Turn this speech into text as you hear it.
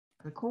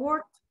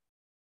Record.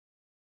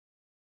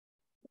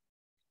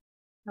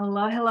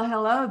 Hello, hello,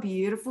 hello,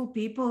 beautiful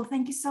people.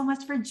 Thank you so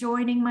much for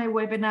joining my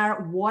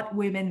webinar, What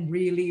Women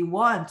Really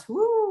Want.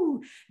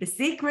 Woo! The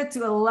Secret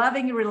to a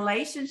Loving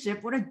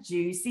Relationship. What a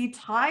juicy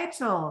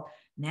title.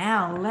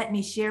 Now, let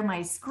me share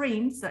my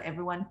screen so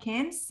everyone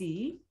can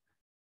see.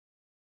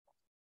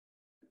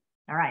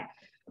 All right.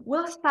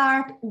 We'll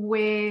start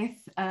with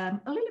a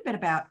little bit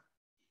about,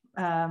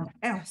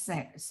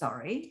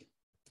 sorry.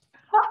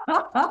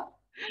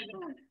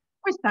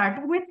 We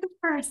start with the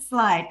first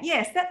slide.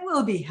 Yes, that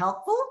will be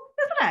helpful,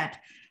 isn't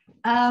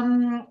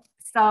it?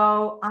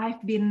 So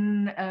I've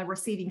been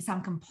receiving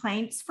some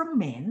complaints from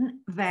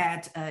men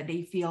that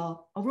they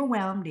feel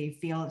overwhelmed, they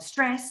feel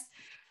stressed,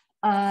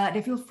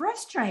 they feel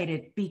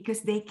frustrated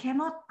because they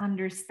cannot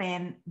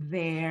understand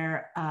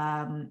their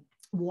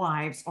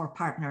wives or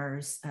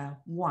partners'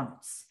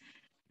 wants.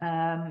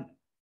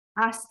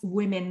 Us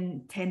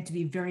women tend to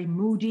be very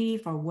moody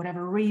for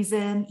whatever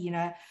reason,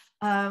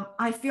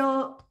 I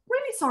feel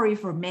really sorry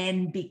for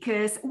men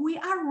because we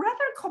are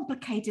rather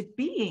complicated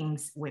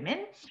beings,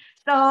 women.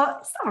 So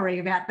sorry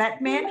about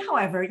that, men.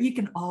 However, you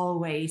can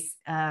always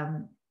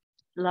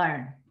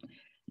learn.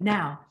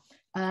 Now,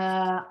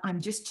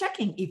 I'm just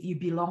checking if you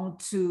belong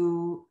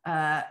to,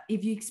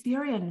 if you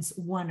experience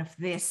one of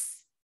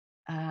these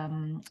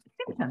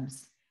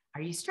symptoms.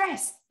 Are you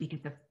stressed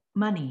because the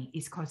money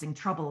is causing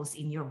troubles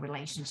in your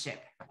relationship?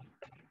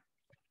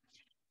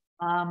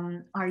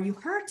 Are you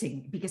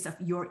hurting because of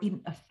your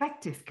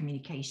ineffective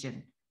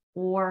communication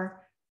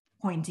or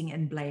pointing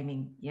and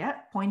blaming?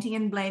 Yeah, pointing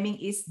and blaming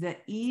is the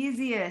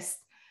easiest,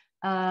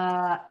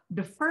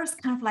 the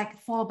first kind of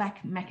like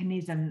fallback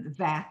mechanism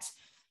that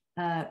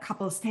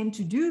couples tend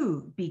to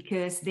do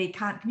because they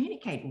can't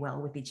communicate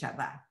well with each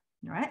other,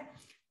 right?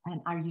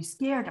 And are you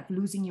scared of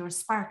losing your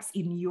sparks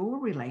in your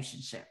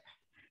relationship?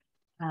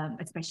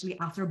 Especially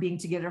after being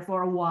together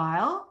for a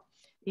while,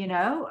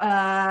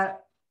 either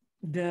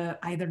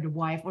the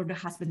wife or the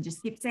husband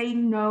just keep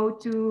saying no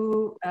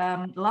to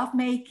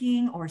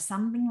lovemaking or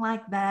something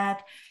like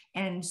that.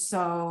 And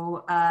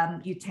so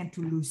you tend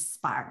to lose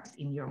sparks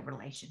in your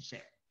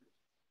relationship.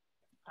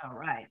 All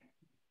right.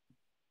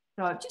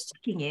 So just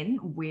checking in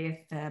with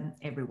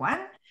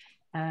everyone,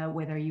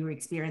 whether you're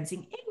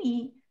experiencing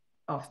any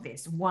of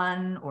this,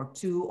 one or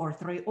two or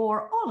three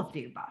or all of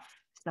the above.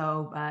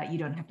 So you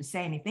don't have to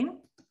say anything.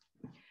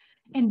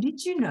 And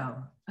did you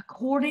know,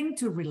 according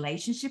to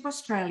Relationship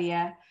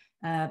Australia,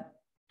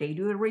 they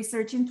do a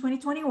research in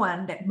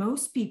 2021 that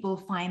most people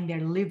find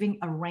their living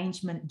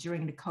arrangement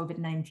during the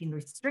COVID-19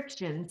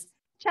 restrictions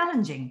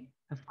challenging.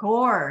 Of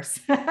course,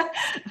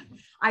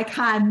 I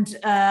can't,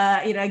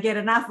 get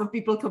enough of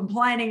people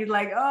complaining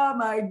like, oh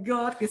my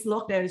God, this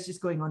lockdown is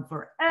just going on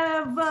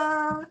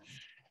forever.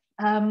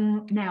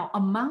 Now,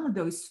 among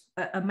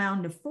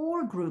the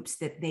 4 groups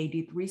that they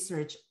did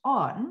research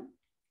on,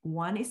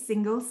 one is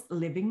singles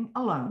living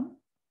alone,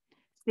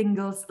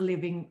 singles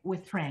living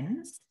with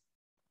friends,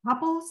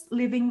 couples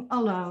living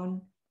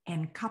alone,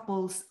 and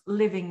couples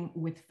living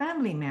with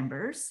family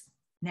members.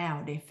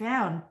 Now, they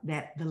found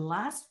that the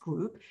last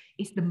group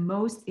is the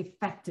most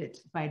affected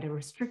by the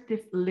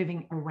restrictive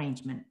living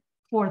arrangement,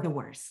 for the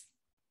worse.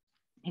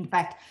 In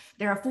fact,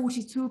 there are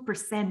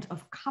 42%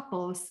 of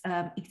couples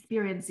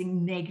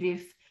experiencing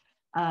negative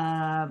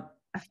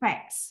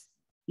effects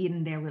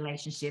in their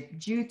relationship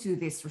due to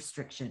this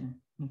restriction,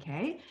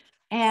 okay?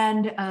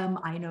 And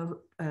I know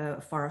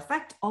for a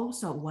fact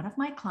also one of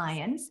my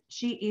clients,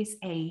 she is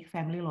a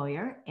family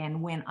lawyer.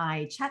 And when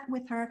I chat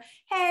with her,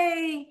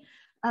 hey,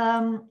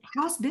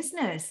 how's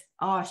business?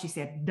 Oh, she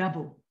said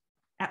double,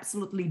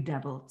 absolutely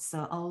double.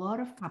 So a lot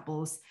of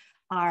couples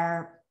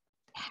are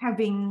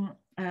having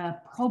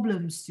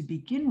problems to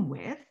begin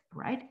with,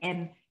 right?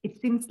 And it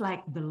seems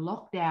like the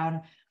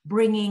lockdown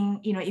bringing,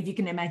 if you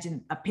can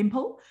imagine a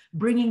pimple,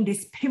 bringing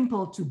this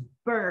pimple to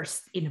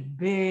burst in a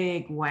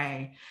big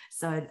way.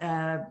 So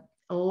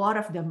a lot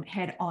of them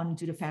head on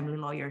to the family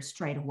lawyer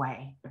straight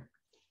away.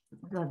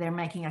 So they're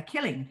making a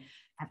killing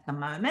at the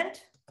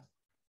moment.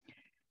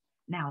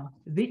 Now,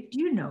 did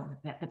you know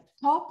that the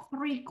top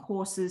 3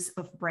 causes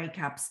of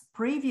breakups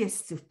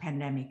previous to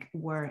pandemic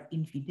were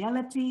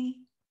infidelity,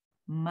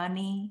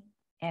 money,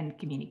 and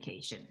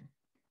communication?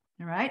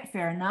 All right,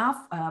 fair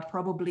enough.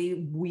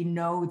 Probably we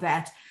know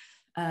that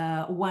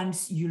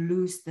once you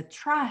lose the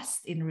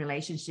trust in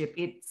relationship,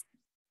 it's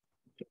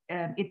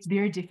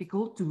very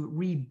difficult to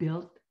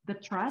rebuild the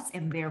trust,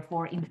 and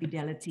therefore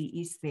infidelity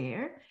is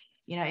there.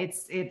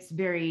 It's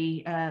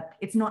very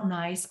it's not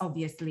nice,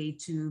 obviously,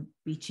 to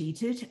be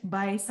cheated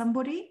by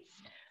somebody.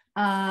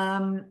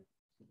 However,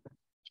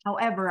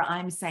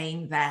 I'm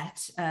saying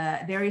that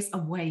there is a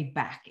way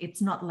back.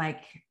 It's not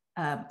like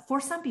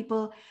for some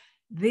people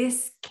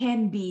this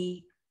can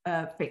be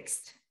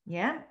fixed.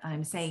 Yeah,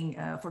 I'm saying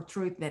for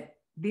truth that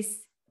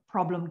this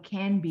problem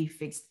can be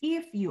fixed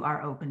if you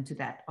are open to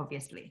that,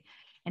 obviously.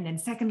 And then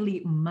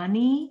secondly,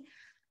 money.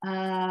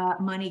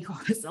 Money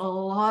causes a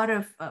lot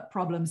of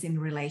problems in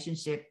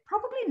relationship.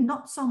 Probably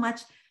not so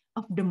much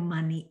of the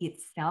money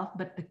itself,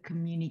 but the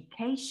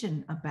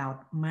communication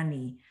about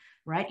money.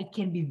 right? It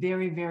can be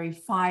very, very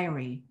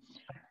fiery.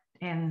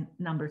 And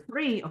number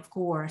three, of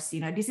course,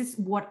 this is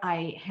what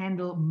I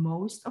handle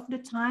most of the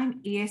time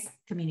is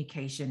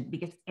communication,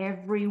 because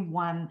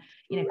everyone,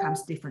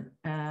 comes different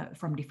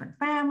from different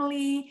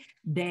family.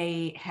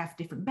 They have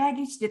different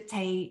baggage that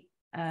they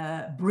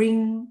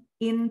bring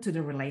into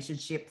the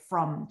relationship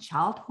from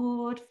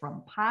childhood,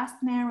 from past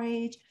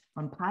marriage,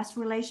 from past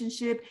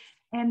relationship,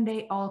 and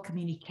they all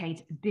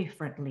communicate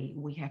differently.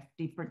 We have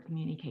different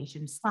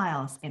communication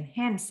styles, and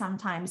hence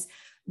sometimes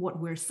what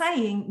we're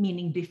saying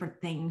meaning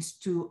different things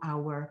to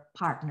our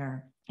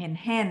partner, and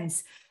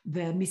hence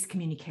the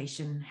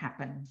miscommunication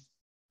happens.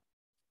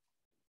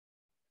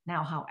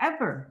 Now,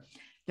 however,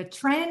 the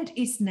trend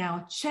is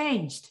now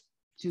changed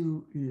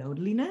to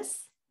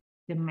loneliness,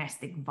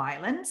 domestic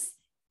violence,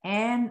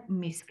 and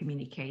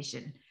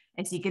miscommunication.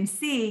 As you can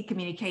see,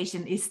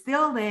 communication is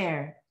still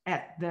there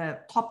at the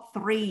top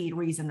 3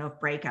 reason of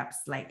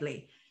breakups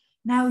lately.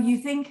 Now you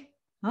think,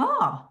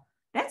 oh,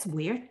 that's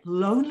weird.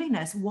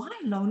 Loneliness. Why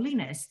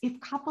loneliness? If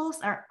couples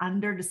are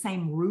under the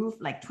same roof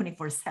like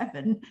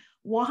 24/7,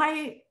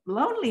 why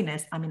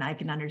loneliness? I mean, I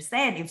can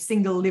understand if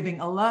single living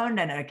alone,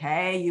 then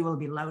okay, you will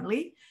be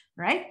lonely,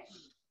 right?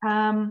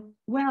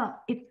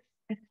 Well, it's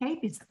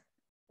escapism.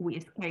 We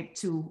escape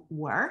to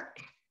work,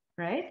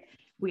 right?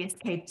 We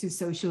escape to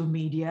social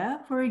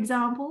media, for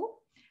example.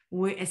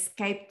 We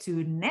escape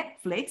to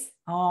Netflix.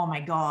 Oh my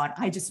God,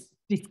 I just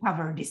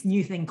discovered this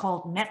new thing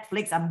called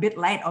Netflix. I'm a bit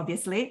late,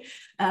 obviously,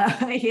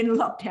 in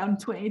lockdown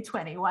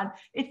 2021.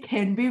 It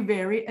can be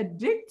very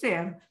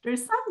addictive.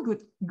 There's some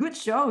good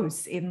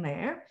shows in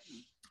there.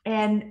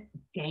 And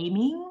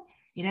gaming,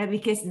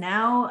 because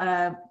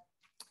now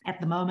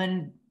at the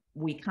moment,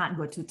 we can't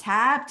go to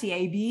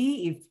TAB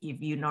if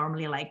you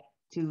normally like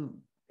to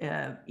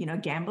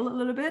gamble a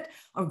little bit,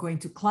 or going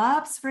to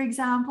clubs, for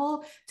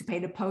example, to pay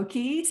the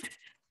pokies.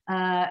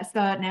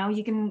 So now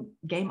you can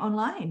game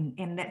online,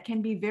 and that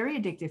can be very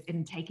addictive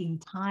in taking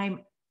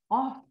time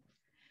off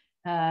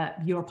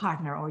your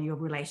partner or your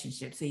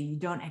relationship, so you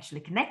don't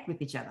actually connect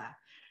with each other.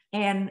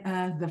 And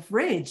the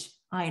fridge,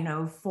 I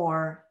know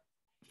for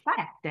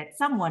fact that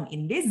someone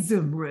in this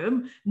Zoom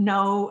room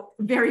know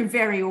very,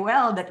 very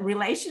well that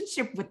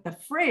relationship with the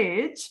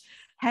fridge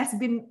has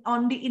been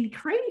on the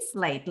increase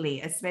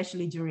lately,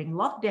 especially during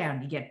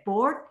lockdown. You get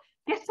bored,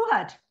 guess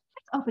what?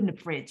 Let's open the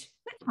fridge.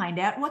 Let's find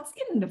out what's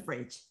in the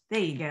fridge. There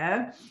you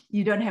go.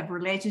 You don't have a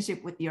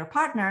relationship with your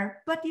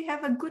partner, but you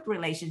have a good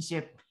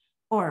relationship,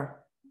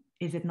 or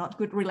is it not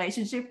good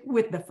relationship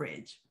with the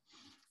fridge?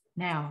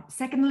 Now,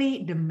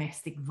 secondly,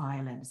 domestic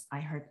violence.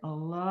 I heard a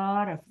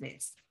lot of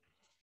this.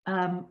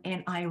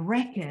 And I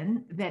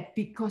reckon that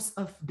because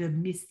of the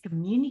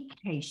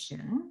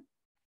miscommunication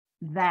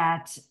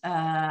that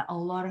a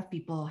lot of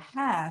people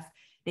have,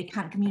 they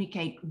can't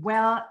communicate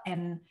well,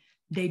 and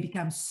they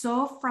become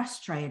so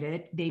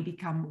frustrated, they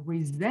become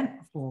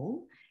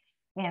resentful,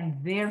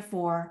 and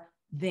therefore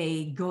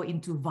they go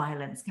into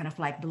violence, kind of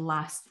like the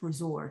last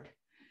resort.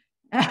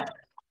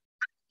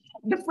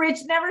 The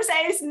fridge never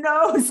says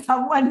no,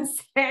 someone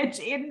said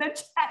in the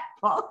chat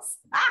box.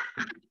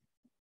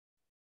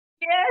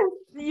 Yes,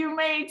 you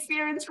may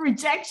experience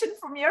rejection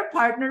from your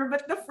partner,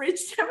 but the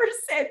fridge never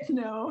said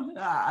no.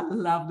 I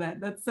love that.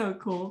 That's so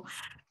cool.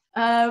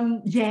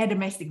 Yeah,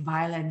 domestic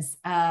violence.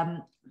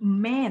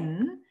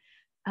 Men,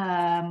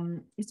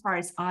 as far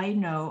as I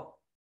know,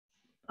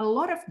 a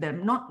lot of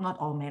them, not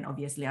all men,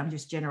 obviously, I'm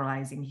just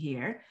generalizing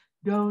here,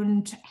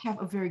 don't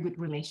have a very good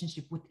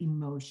relationship with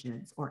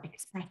emotions or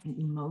expressing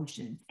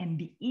emotions. And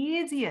the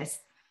easiest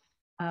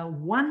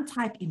one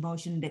type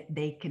emotion that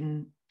they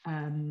can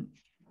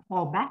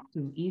fall back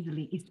to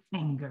easily is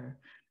anger.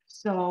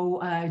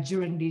 So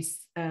during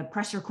this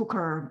pressure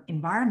cooker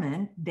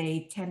environment,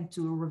 they tend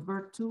to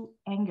revert to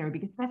anger,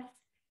 because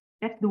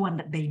that's the one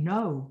that they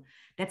know.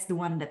 That's the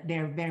one that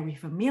they're very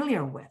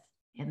familiar with.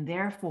 And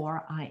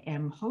therefore, I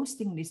am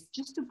hosting this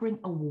just to bring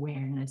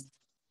awareness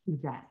to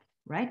that,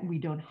 right? We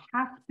don't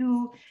have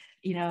to,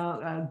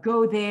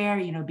 go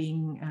there,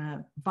 being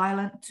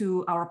violent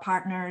to our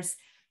partners.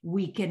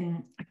 We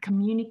can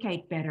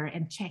communicate better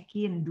and check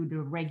in, do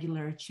the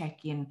regular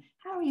check-in.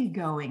 How are you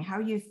going? How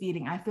are you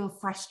feeling? I feel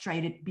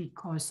frustrated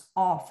because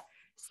of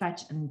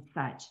such and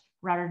such,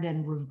 rather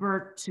than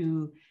revert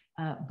to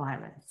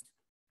violence.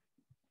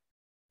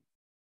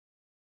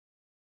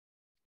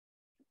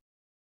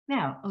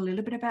 Now, a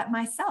little bit about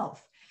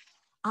myself.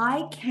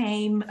 I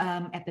came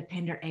at the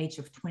tender age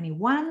of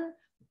 21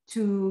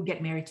 to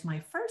get married to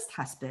my first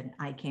husband.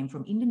 I came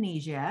from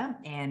Indonesia,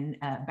 and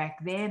back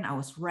then I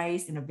was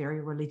raised in a very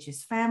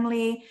religious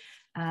family.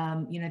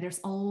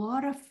 There's a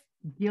lot of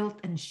guilt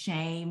and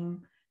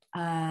shame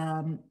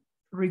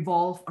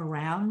revolve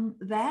around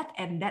that,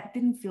 and that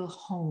didn't feel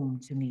home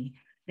to me.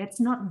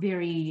 That's not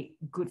very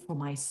good for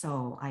my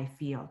soul, I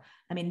feel.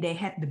 I mean, they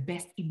had the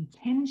best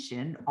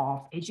intention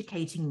of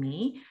educating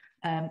me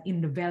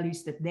in the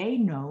values that they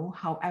know.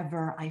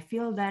 However, I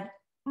feel that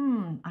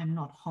I'm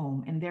not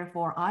home, and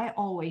therefore I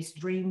always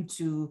dream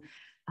to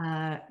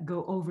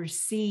go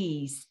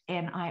overseas,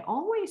 and I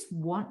always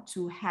want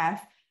to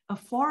have a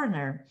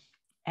foreigner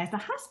as a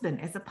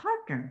husband, as a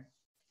partner.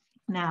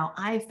 Now,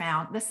 I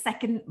found the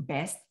second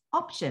best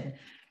option,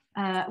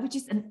 which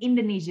is an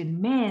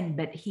Indonesian man,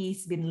 but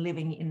he's been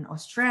living in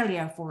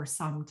Australia for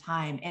some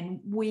time. And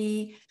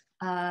we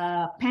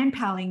pen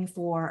paling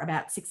for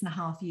about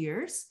 6.5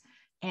 years.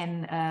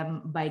 And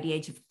by the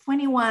age of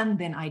 21,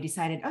 then I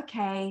decided,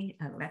 okay,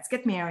 let's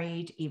get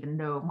married, even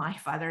though my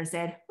father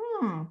said,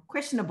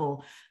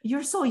 questionable.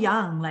 You're so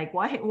young. Like,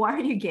 why are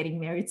you getting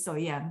married so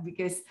young?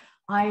 Because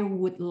I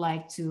would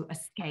like to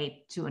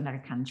escape to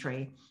another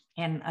country.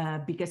 And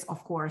because,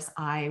 of course,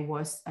 I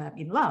was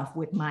in love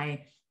with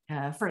my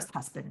first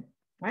husband,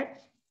 right?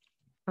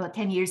 About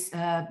 10 years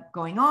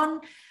going on.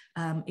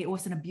 It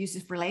was an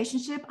abusive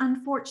relationship,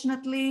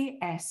 unfortunately,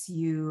 as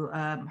you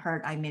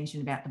heard I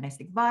mentioned about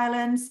domestic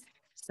violence.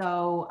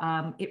 So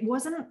it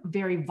wasn't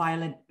very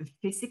violent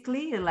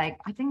physically. Like,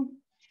 I think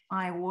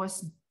I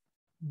was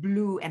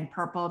blue and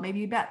purple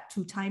maybe about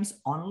 2 times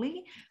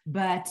only,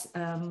 but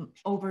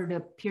over the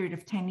period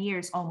of 10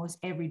 years, almost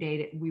every day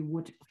that we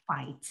would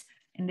fight.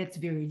 And that's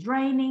very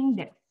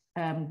draining,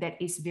 that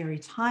is very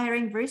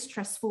tiring, very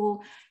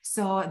stressful.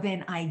 So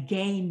then I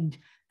gained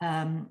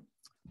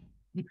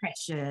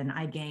depression,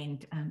 I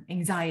gained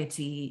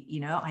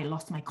anxiety, I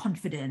lost my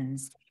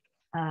confidence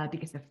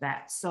because of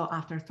that. So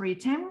after 3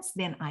 attempts,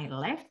 then I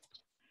left.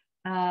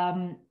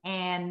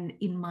 And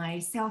in my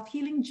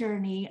self-healing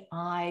journey,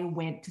 I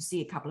went to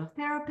see a couple of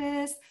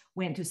therapists,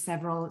 went to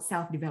several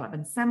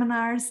self-development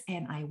seminars,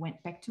 and I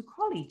went back to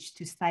college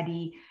to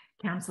study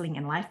counseling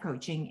and life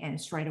coaching. And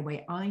straight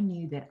away, I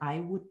knew that I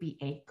would be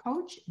a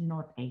coach,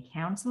 not a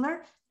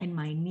counselor, and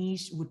my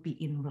niche would be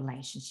in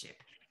relationship,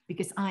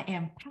 because I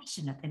am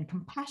passionate and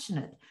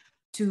compassionate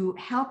to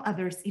help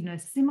others in a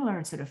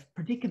similar sort of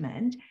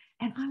predicament.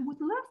 And I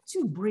would love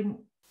to bring,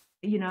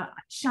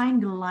 shine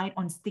the light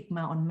on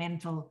stigma on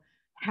mental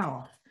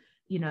health,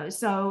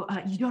 so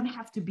you don't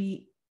have to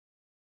be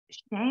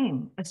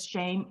ashamed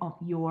of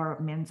your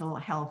mental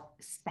health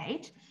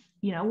state.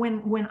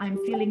 When I'm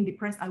feeling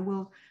depressed, I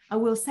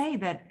will say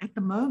that at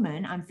the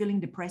moment I'm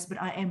feeling depressed,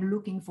 but I am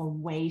looking for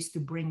ways to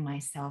bring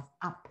myself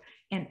up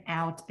and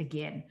out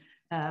again.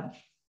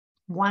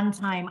 One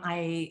time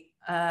I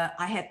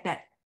had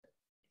that,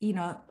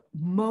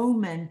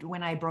 moment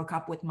when I broke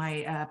up with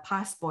my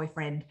past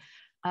boyfriend,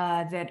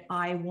 that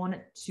I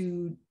wanted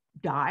to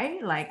die,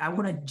 like I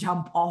want to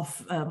jump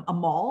off a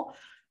mall.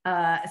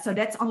 So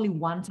that's only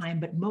one time,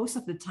 but most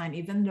of the time,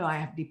 even though I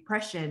have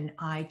depression,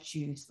 I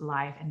choose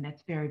life, and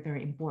that's very,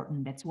 very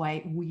important. That's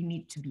why we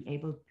need to be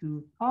able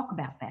to talk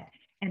about that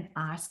and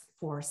ask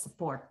for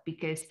support,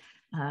 because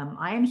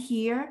I am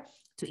here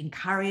to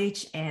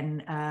encourage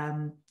and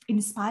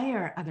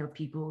inspire other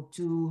people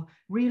to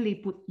really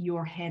put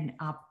your hand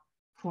up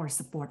for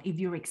support if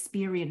you're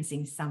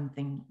experiencing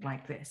something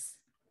like this.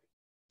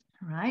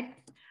 Right?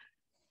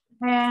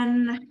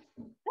 And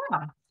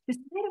the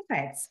side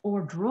effects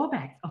or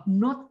drawbacks of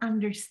not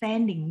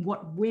understanding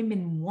what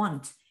women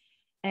want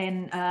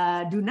and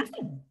do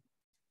nothing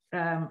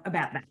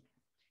about that.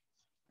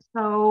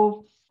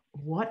 So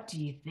what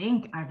do you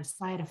think are the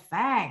side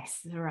effects,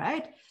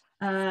 right?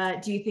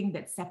 Do you think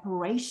that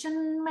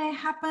separation may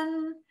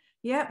happen?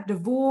 Yeah,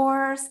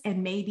 divorce,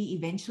 and maybe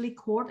eventually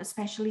court,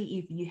 especially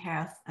if you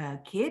have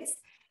kids.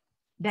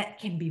 That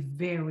can be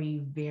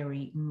very,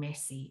 very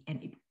messy,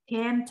 and it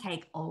can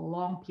take a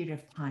long period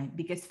of time,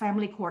 because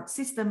family court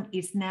system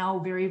is now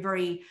very,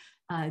 very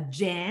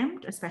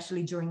jammed,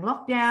 especially during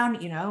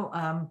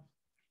lockdown.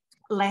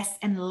 Less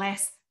and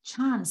less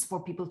chance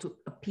for people to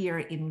appear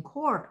in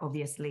court,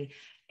 obviously,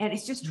 and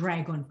it's just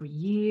drag on for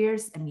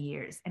years and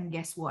years. And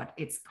guess what?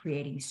 It's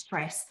creating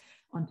stress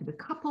onto the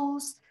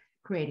couples,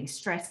 creating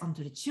stress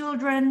onto the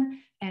children,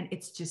 and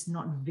it's just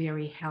not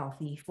very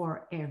healthy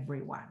for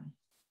everyone,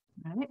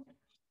 right?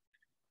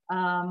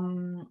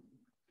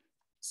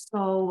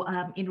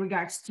 In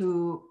regards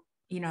to,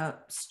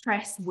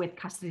 stress with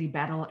custody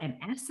battle and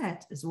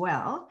assets as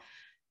well,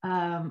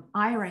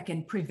 I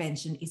reckon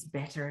prevention is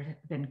better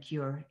than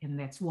cure. And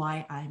that's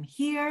why I'm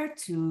here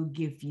to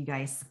give you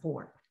guys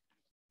support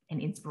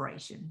and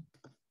inspiration.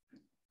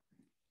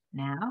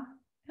 Now,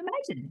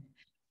 imagine,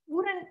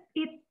 wouldn't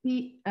it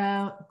be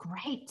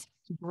great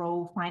to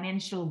grow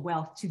financial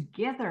wealth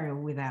together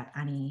without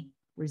any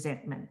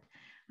resentment?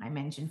 I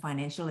mentioned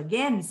financial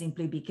again,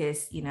 simply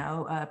because,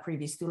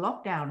 previous to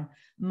lockdown,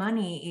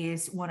 money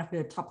is one of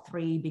the top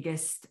 3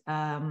 biggest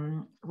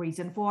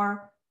reason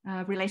for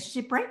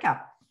relationship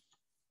breakup.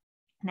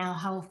 Now,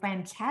 how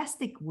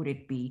fantastic would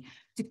it be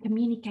to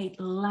communicate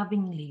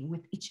lovingly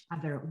with each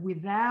other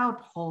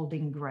without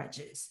holding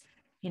grudges?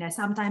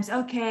 Sometimes,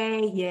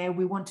 okay, yeah,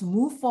 we want to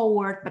move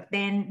forward, but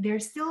then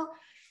there's still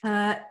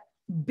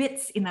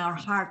bits in our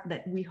heart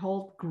that we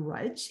hold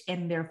grudge,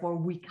 and therefore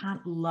we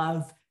can't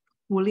love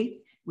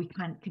fully. We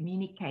can't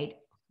communicate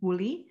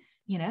fully.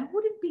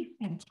 Would it be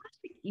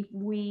fantastic if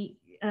we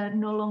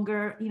no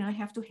longer,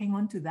 have to hang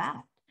on to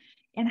that?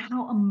 And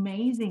how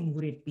amazing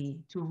would it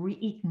be to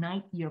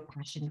reignite your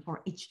passion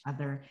for each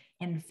other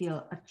and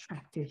feel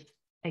attractive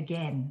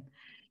again?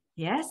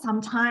 Yeah,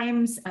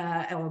 sometimes,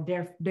 or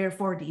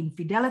therefore the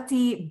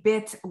infidelity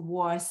bit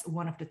was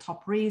one of the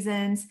top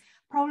reasons,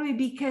 probably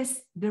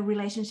because the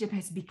relationship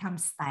has become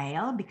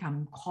stale,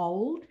 become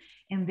cold,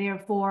 and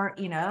therefore,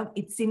 you know,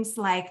 it seems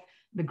like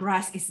the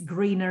grass is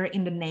greener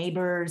in the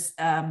neighbor's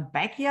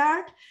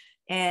backyard.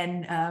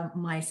 And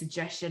my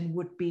suggestion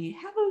would be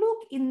have a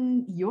look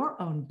in your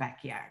own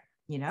backyard.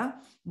 You know,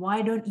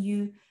 why don't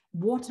you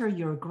water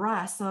your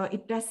grass so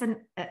it doesn't,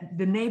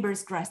 the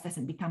neighbor's grass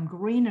doesn't become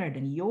greener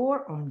than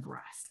your own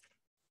grass.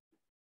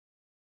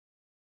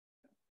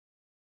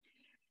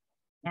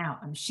 Now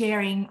I'm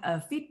sharing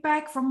a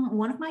feedback from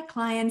one of my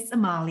clients,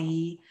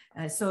 Amali.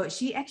 So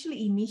she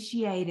actually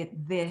initiated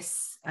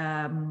this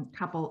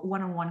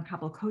one-on-one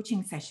couple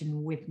coaching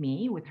session with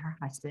me, with her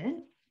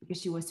husband,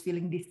 because she was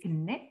feeling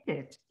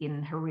disconnected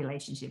in her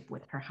relationship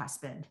with her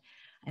husband.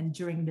 And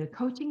during the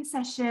coaching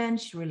session,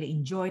 she really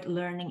enjoyed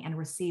learning and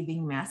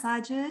receiving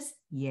massages.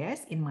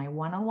 Yes, in my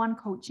one-on-one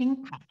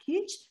coaching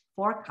package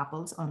for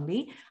couples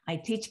only, I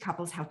teach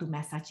couples how to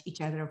massage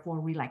each other for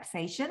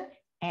relaxation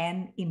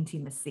and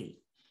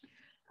intimacy.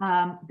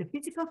 The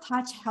physical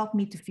touch helped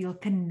me to feel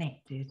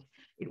connected.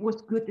 It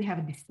was good to have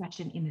a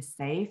discussion in a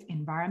safe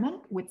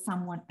environment with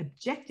someone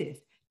objective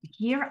to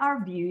hear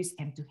our views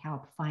and to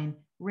help find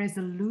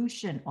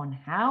resolution on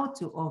how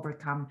to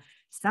overcome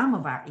some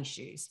of our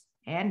issues.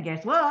 And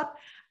guess what?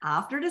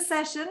 After the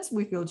sessions,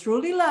 we feel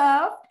truly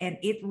loved and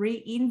it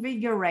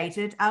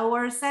reinvigorated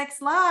our sex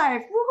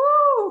life.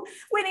 Woohoo!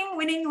 Winning,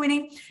 winning,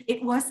 winning.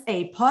 It was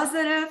a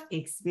positive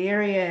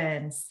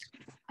experience.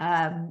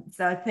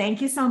 So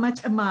thank you so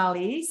much,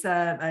 Amali.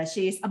 So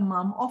she's a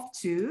mom of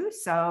 2.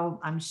 So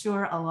I'm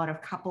sure a lot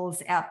of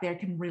couples out there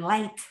can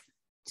relate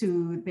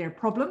to their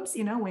problems,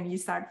 you know, when you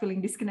start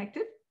feeling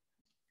disconnected.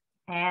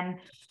 And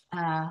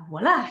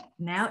voila,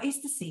 now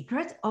is the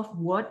secret of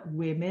what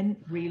women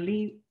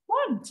really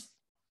want.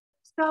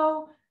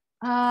 So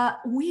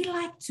we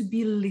like to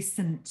be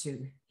listened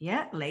to.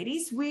 Yeah,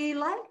 ladies, we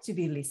like to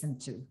be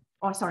listened to.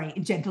 Oh, sorry,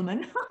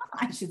 gentlemen,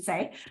 I should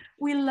say.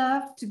 We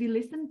love to be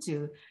listened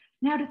to.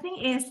 Now, the thing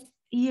is,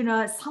 you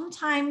know,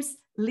 sometimes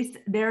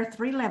there are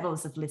 3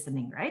 levels of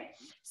listening, right?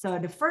 So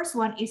the first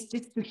one is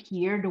just to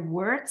hear the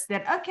words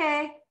that,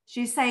 okay,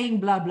 she's saying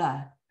blah,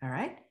 blah, all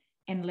right?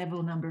 And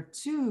level number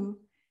 2,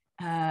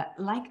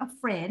 like a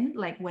friend,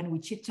 like when we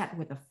chit chat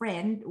with a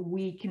friend,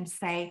 we can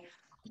say,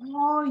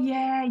 oh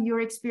yeah,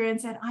 your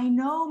experience, and I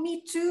know,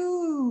 me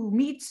too,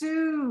 me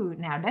too.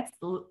 Now that's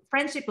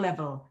friendship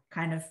level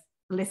kind of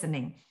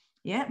listening.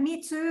 Yeah,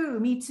 me too,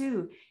 me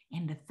too.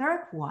 And the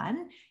third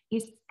one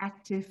is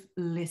active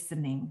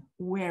listening,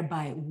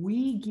 whereby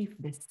we give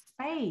the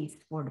space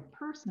for the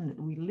person that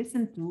we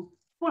listen to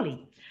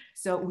fully.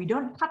 So we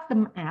don't cut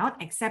them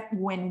out except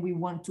when we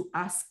want to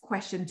ask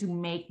questions to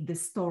make the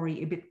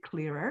story a bit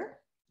clearer.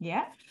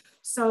 Yeah.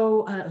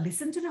 So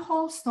listen to the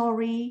whole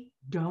story,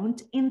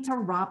 don't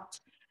interrupt,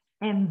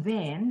 and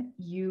then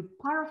you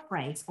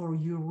paraphrase or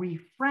you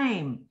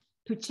reframe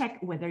to check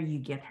whether you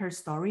get her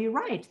story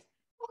right.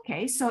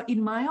 Okay, so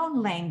in my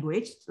own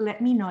language,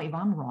 let me know if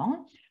I'm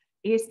wrong,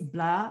 is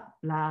blah,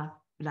 blah,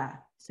 blah.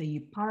 So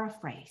you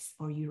paraphrase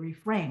or you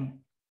reframe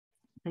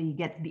so you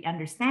get the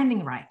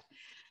understanding right.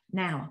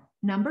 Now,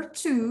 number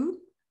 2,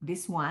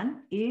 this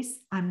one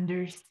is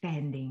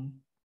understanding.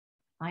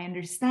 I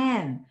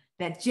understand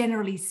that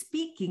generally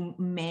speaking,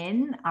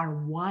 men are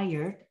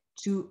wired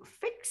to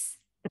fix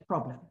the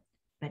problem.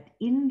 But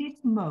in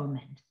this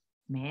moment,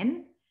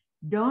 men,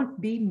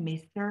 don't be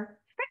Mr.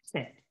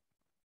 Fix-It.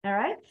 All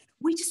right?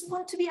 We just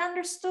want to be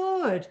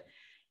understood.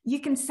 You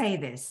can say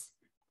this,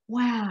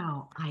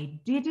 wow, I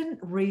didn't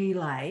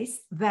realize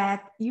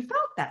that you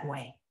felt that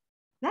way.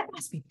 That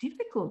must be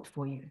difficult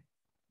for you.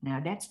 Now,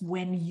 that's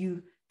when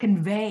you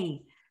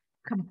convey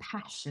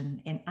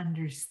compassion and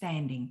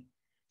understanding.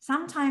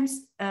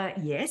 Sometimes,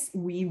 yes,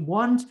 we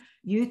want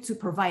you to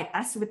provide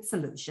us with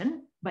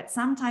solution, but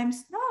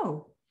sometimes,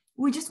 no,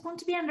 we just want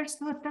to be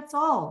understood. That's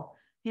all.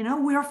 You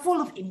know, we are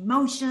full of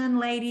emotion,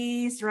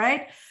 ladies,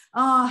 right?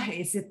 Oh,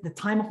 is it the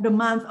time of the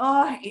month?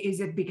 Oh, is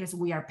it because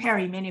we are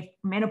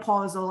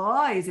perimenopausal?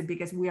 Oh, is it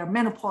because we are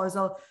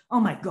menopausal?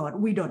 Oh my God,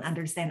 we don't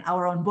understand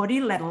our own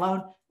body, let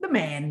alone the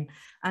man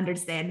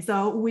understand.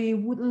 So we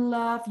would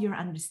love your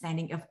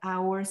understanding of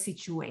our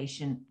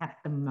situation at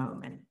the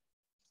moment.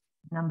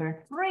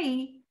 Number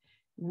 3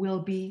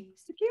 will be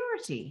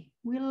security.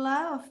 We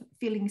love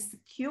feeling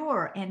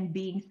secure and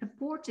being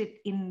supported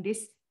in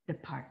this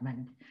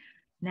department.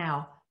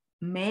 Now,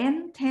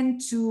 men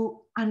tend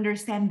to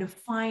understand the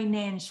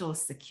financial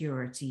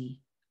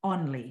security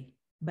only,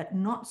 but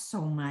not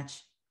so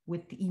much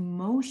with the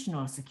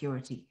emotional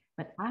security.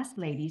 But us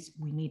ladies,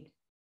 we need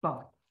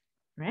both,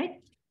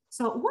 right?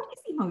 So what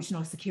is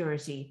emotional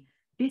security?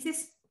 This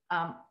is,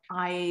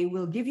 I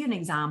will give you an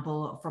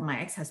example from my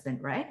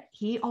ex-husband, right?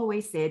 He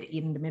always said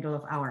in the middle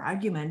of our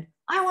argument,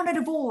 I want a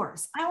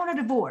divorce, I want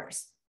a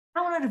divorce,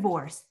 I want a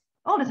divorce,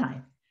 all the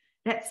time.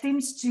 That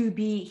seems to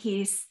be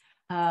his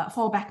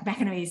fallback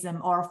mechanism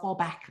or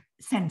fallback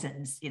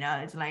sentence. You know,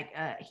 it's like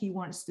he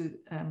wants to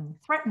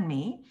threaten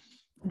me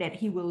that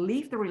he will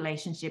leave the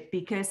relationship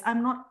because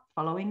I'm not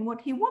following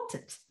what he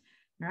wanted,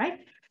 right?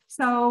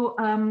 So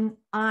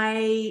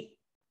I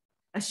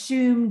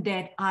assumed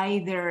that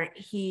either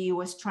he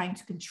was trying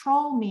to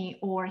control me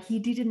or he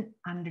didn't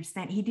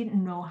understand, he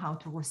didn't know how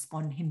to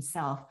respond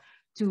himself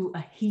to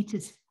a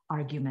heated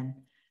argument.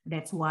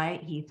 That's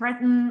why he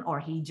threatened, or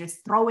he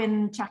just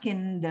chuck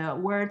in the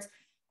words,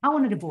 I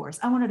want a divorce,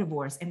 I want a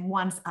divorce. And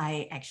once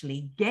I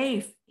actually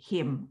gave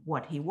him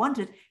what he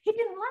wanted, he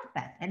didn't like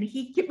that. And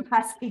he kept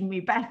asking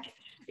me back,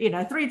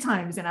 3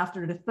 times. And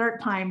after the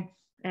third time,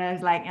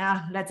 it's like,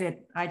 that's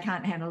it. I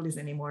can't handle this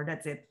anymore.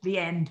 That's it. The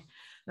end.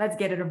 Let's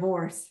get a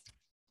divorce.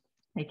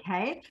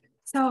 Okay.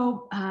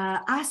 So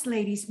us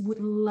ladies would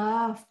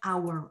love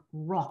our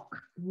rock.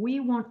 We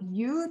want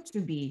you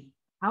to be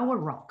our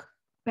rock.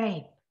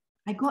 Babe,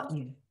 I got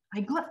you.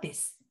 I got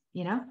this.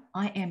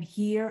 I am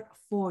here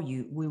for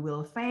you. We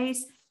will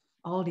face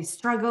all these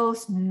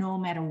struggles no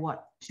matter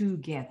what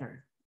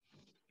together.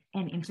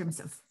 And in terms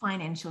of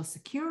financial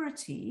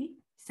security,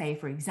 say,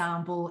 for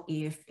example,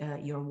 if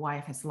your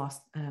wife has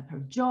lost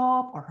her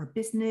job or her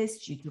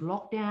business due to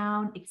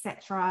lockdown,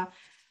 etc.,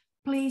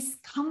 please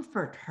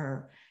comfort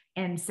her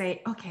and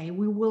say, okay,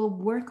 we will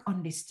work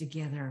on this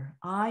together.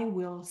 I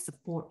will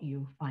support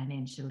you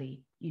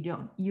financially.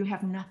 You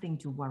have nothing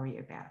to worry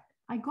about.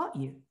 I got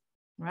you,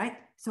 right?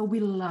 So we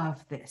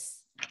love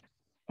this.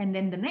 And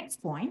then the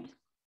next point,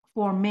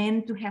 for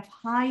men to have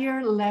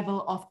higher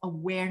level of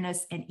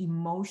awareness and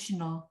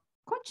emotional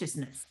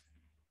consciousness.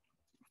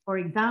 For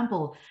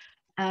example,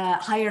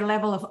 higher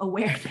level of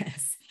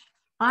awareness.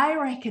 I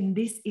reckon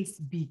this is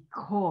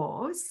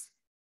because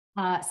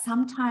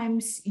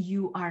sometimes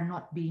you are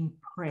not being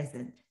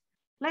present.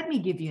 Let me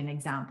give you an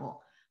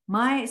example.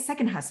 My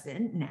second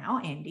husband now,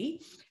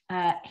 Andy,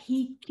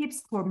 he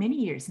keeps, for many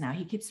years now,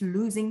 he keeps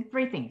losing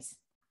 3 things: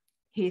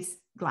 his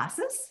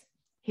glasses,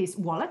 his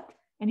wallet,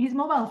 and his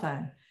mobile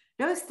phone.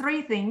 Those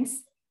 3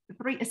 things, the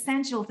 3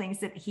 essential things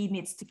that he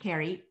needs to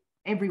carry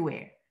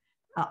everywhere,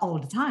 all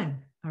the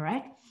time, all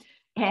right?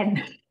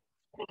 And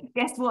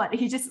guess what?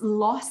 He just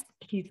lost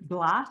his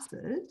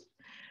glasses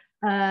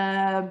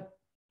hanging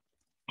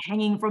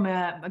from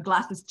a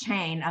glasses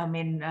chain. I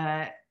mean,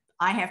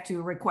 I have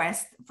to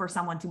request for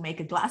someone to make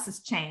a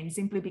glasses chain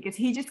simply because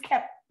he just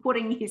kept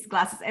putting his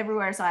glasses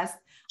everywhere. So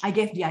I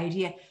gave the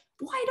idea,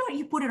 why don't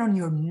you put it on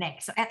your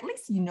neck? So at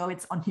least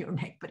it's on your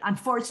neck. But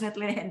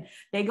unfortunately,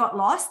 they got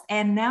lost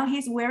and now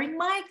he's wearing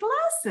my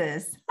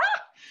glasses.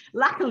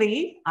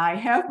 Luckily, I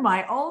have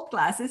my old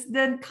glasses,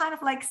 then kind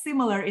of like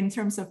similar in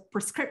terms of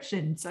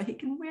prescription. So he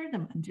can wear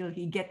them until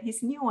he get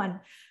his new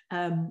one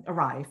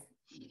arrive.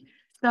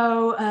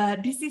 So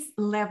this is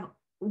level,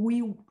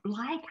 we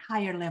like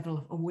higher level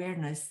of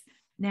awareness.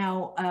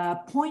 Now,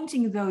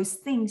 pointing those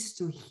things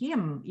to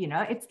him,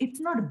 it's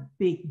not a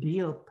big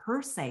deal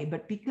per se,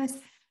 but because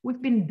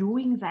we've been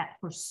doing that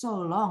for so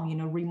long,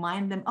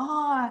 remind them,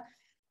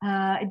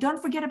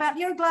 don't forget about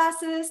your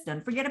glasses,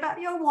 don't forget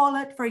about your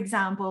wallet, for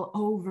example,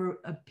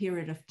 over a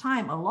period of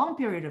time, a long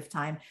period of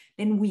time,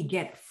 then we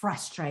get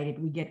frustrated,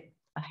 we get,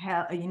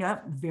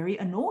 very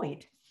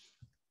annoyed.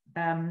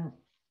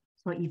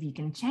 So if you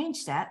can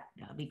change that,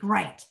 that'll be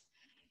great.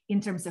 In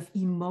terms of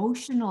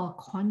emotional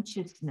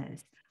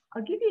consciousness,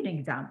 I'll give you an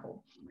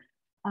example.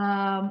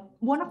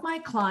 One of my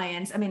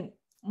clients, I mean,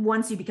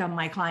 once you become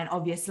my client,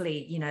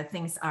 obviously,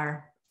 things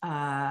are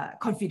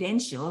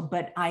confidential,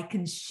 but I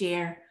can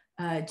share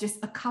just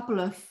a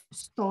couple of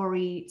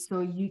stories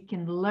so you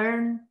can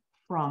learn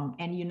from,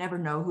 and you never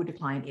know who the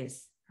client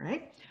is,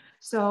 right?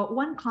 So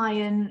one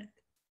client,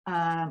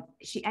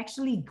 she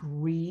actually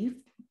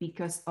grieved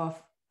because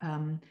of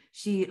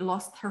she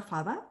lost her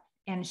father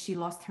and she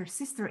lost her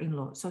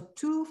sister-in-law. So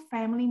 2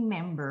 family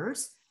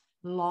members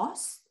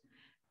lost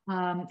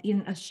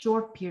in a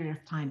short period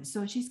of time.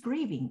 So she's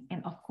grieving.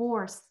 And of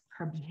course,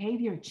 her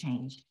behavior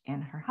changed,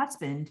 and her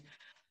husband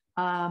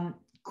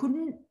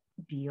couldn't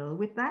deal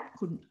with that,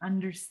 couldn't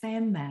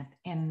understand that.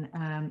 And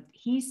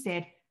he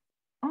said,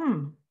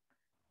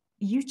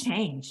 you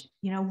change.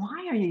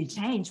 Why are you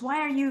changed?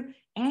 Why are you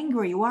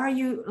angry? Why are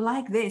you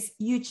like this?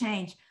 You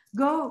change.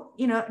 Go,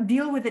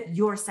 deal with it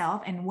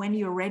yourself. And when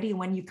you're ready,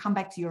 when you come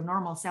back to your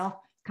normal self,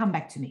 come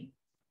back to me.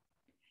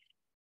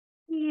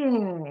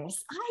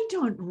 Yes, I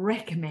don't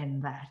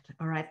recommend that.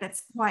 All right.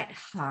 That's quite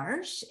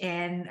harsh.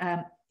 And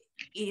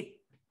it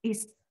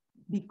is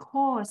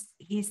because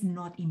he's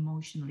not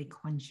emotionally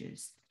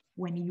conscious.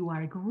 When you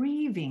are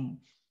grieving,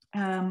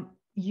 you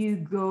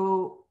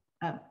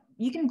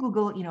can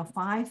Google,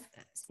 5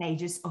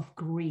 stages of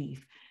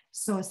grief.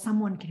 So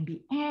someone can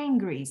be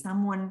angry,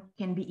 someone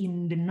can be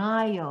in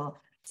denial,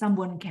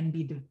 someone can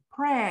be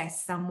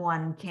depressed,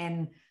 someone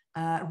can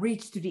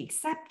reach to the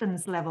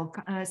acceptance level,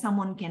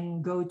 someone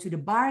can go to the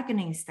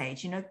bargaining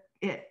stage, and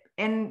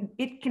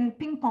it can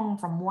ping pong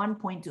from one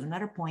point to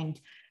another point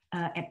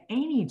at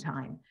any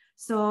time.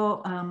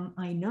 So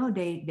I know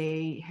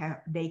they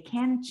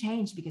can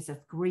change because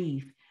of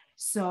grief.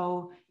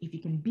 So if you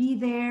can be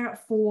there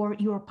for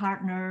your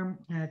partner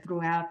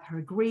throughout her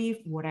grief,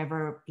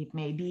 whatever it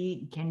may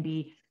be, it can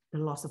be the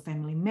loss of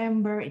family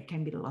member. It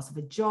can be the loss of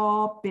a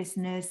job,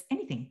 business,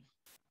 anything.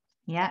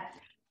 Yeah.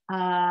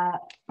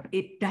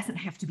 It doesn't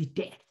have to be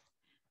death.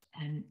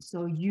 And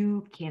so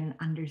you can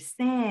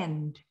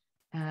understand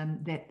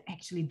that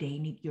actually they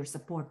need your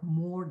support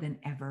more than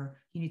ever.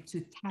 You need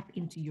to tap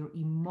into your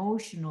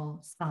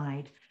emotional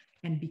side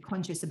and be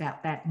conscious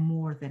about that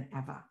more than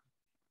ever.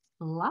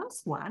 The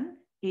last one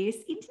is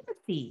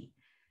intimacy.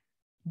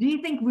 Do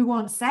you think we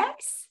want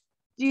sex?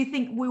 Do you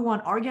think we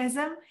want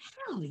orgasm?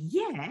 Hell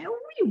yeah,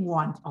 we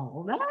want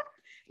all that.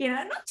 You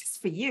know, not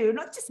just for you,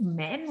 not just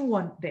men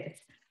want this,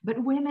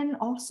 but women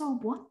also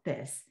want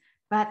this.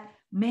 But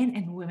men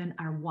and women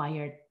are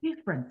wired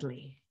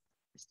differently.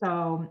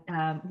 So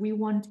we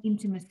want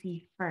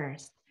intimacy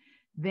first.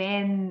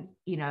 Then,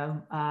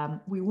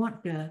 we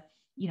want the,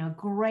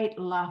 great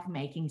love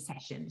making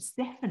sessions,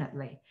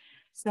 definitely.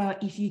 So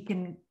if you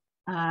can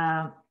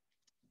kind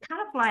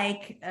of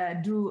like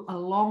do a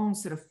long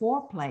sort of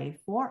foreplay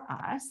for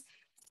us,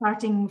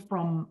 starting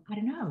from, I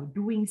don't know,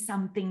 doing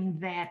something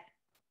that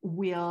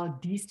will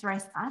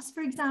de-stress us,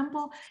 for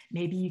example.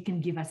 Maybe you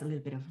can give us a little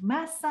bit of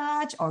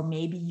massage, or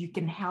maybe you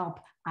can help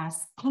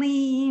us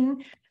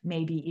clean.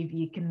 Maybe if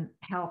you can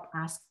help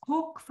us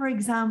cook, for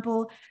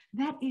example,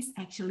 that is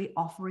actually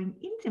offering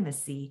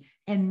intimacy.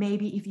 And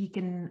maybe if you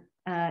can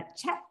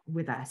chat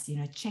with us,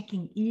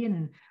 checking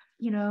in,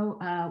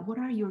 what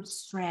are your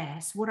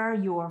stress? What are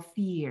your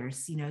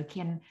fears?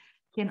 Can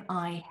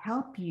I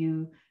help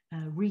you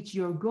reach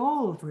your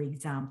goal, for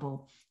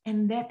example?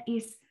 And that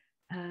is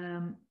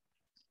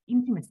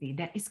intimacy,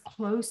 that is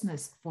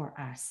closeness for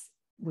us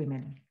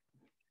women.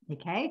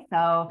 Okay,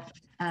 so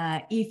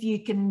if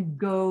you can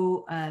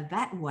go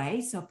that way,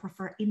 so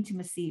prefer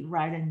intimacy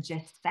rather than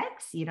just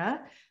sex,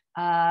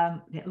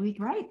 that would be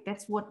great.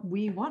 That's what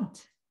we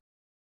want.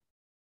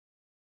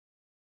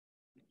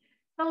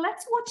 So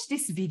let's watch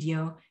this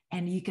video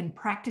and you can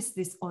practice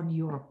this on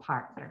your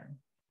partner.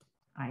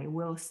 I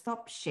will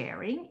stop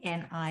sharing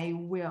and I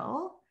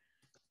will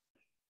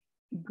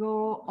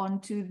go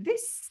onto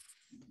this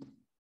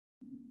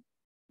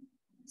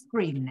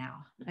screen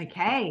now.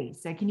 Okay,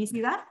 so can you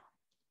see that?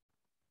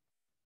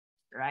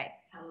 Right.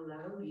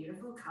 Hello,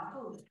 beautiful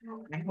couples.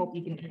 I hope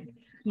you can hear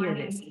this. My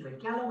name is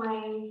Ingrid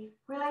Galloway,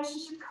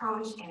 relationship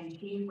coach and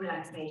chief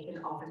relaxation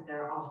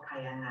officer of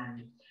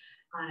KAHYANGAN.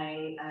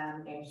 I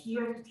am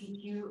here to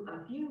teach you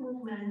a few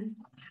movements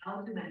on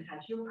how to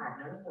massage your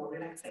partner for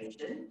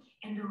relaxation.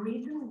 And the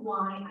reason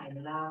why I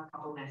love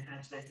couple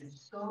massage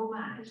lessons so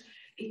much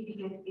is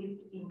because it's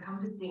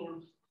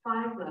encompassing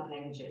 5 love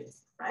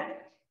languages, right?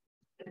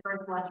 The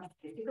first one is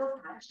physical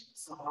touch.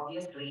 So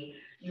obviously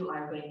you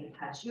are going to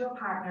touch your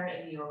partner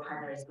and your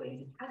partner is going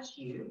to touch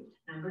you.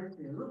 Number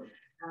 2,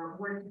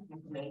 words of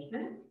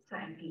affirmation. So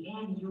at the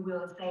end, you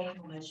will say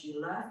how much you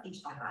love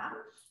each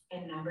other.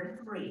 And number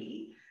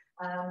 3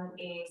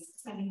 is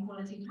spending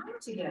quality time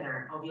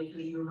together.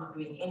 Obviously, you're not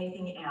doing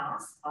anything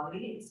else,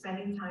 only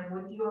spending time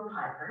with your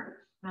partner.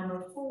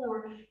 Number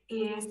 4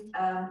 is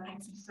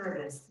acts of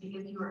service,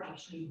 because you're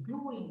actually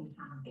doing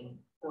something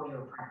for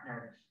your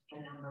partner.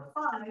 And number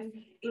 5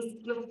 is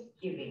gift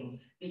giving,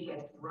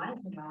 because right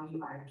now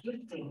you are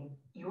gifting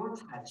your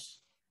touch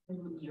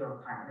to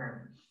your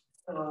partner.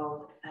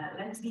 So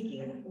let's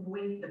begin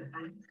with the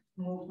back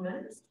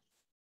movements.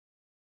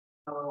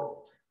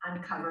 So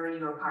uncover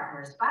your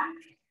partner's back.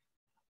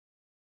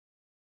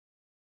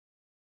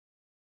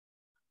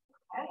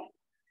 Okay.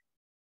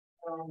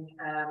 And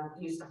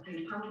use a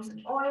few pumps of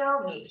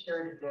oil. Make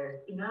sure that there's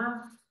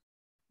enough.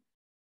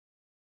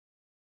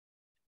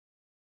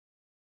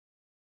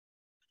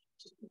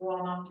 Just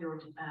warm up your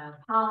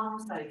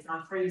palms so it's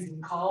not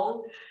freezing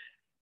cold.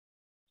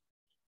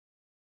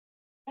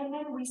 And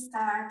then we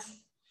start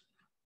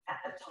at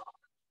the top.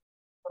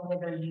 So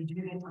whether you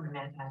do this on a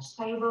massage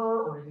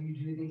table or you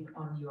do this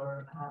on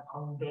your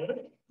own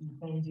bed, you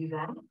can do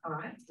that. All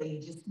right. So you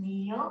just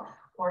kneel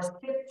or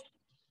sit,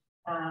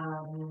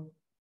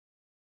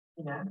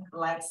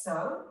 like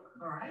so.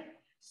 All right.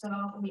 So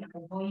we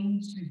are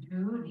going to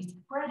do the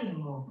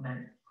spreading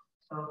movement.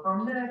 So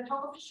from the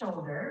top of the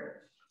shoulder,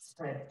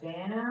 spread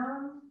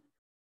down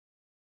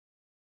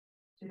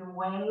to the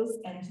waist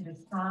and to the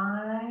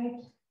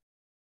side,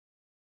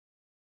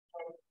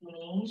 and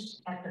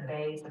finish at the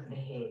base of the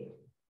head.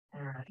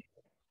 All right.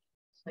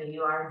 So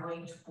you are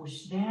going to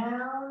push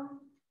down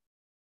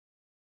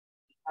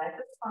at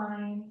the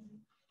spine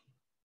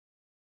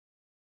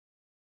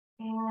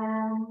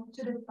and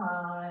to the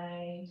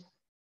side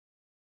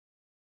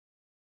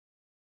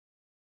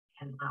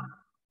and up.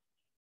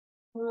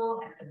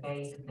 Pull at the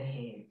base of the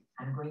head.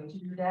 I'm going to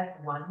do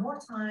that one more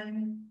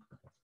time.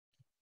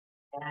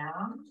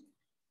 Down.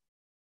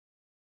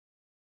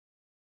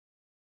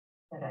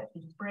 So that's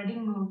the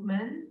spreading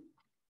movement.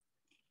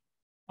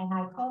 And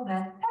I call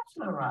that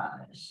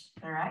effleurage.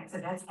 All right, so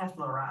that's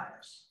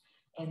effleurage.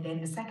 And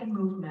then the second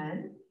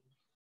movement,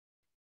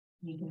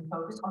 you can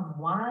focus on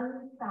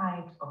one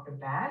side of the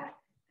back,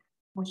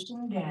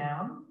 pushing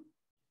down.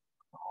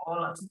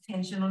 Lots of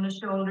tension on the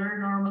shoulder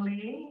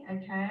normally,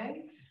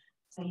 okay?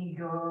 So you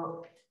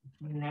go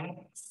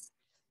next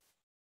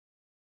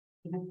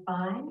The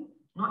spine,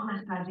 not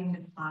massaging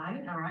the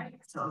spine, all right?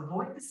 So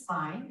avoid the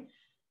spine,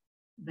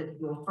 but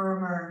go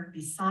firmer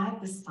beside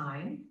the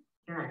spine,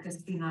 erector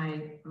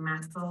spinae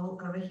muscle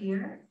over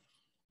here,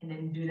 and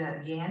then do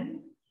that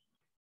again.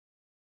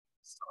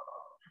 So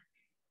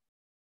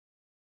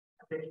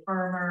a bit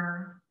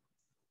firmer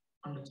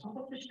on the top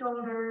of the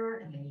shoulder,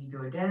 and then you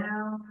go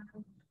down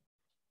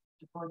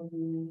the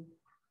body,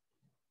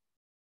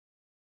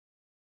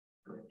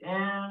 go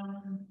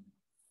down.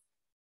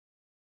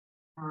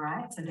 All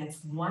right, so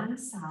that's one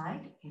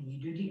side, and you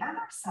do the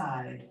other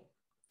side.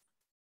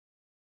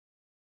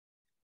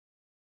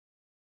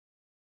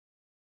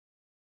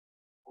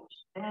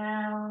 Push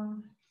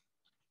down.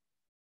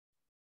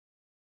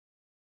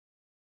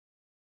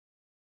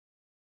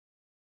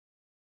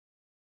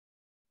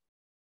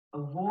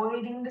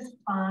 Avoiding the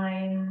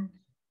spine,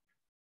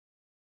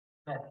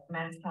 but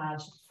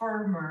massage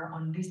firmer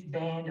on this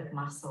band of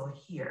muscle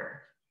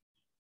here.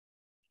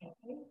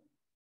 Okay.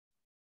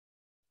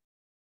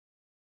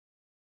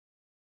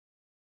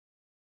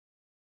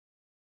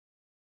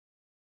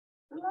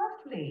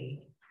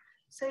 Lovely.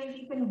 So if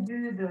you can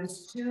do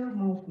those two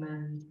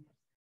movements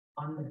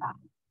on the back,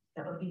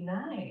 that would be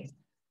nice.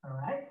 All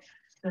right.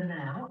 So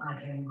now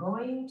I am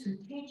going to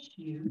teach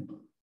you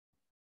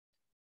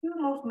two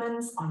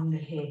movements on the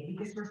head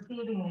because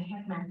receiving a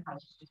head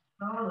massage is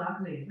so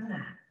lovely, isn't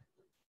it?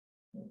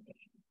 Okay.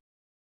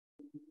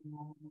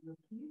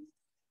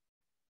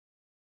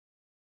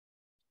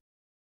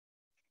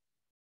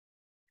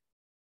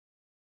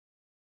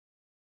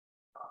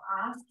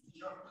 Ask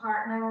your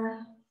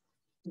partner.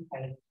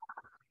 Okay.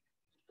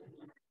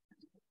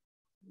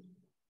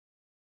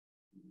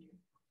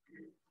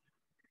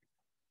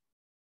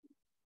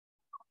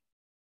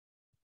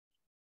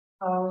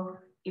 So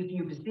if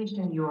you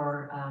position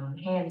your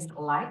hands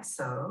like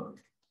so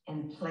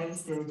and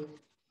place it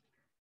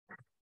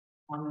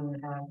on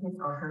his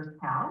or her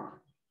scalp,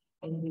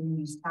 and then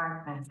you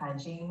start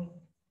massaging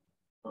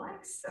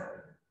like so.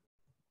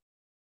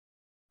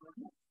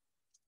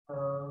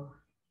 So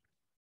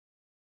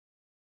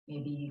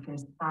maybe you can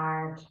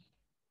start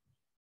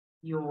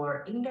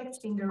your index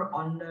finger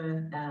on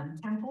the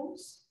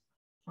temples,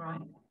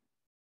 right?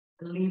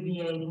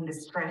 Alleviating the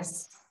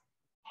stress,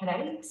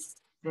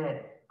 headaches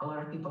that a lot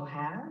of people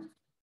have.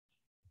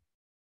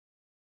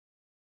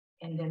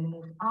 And then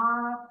move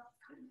up.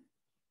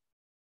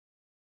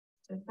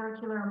 So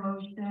circular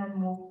motion,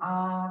 move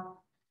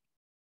up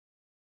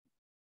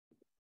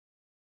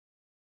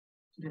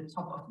to the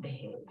top of the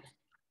head.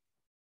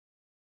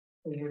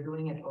 So you're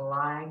doing it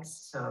like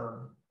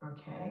so,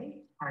 okay?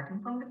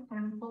 Starting from the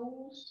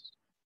temples.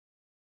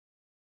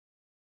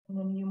 And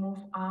then you move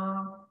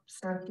up,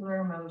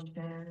 circular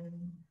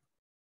motion.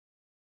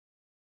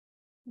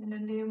 And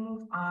then you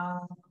move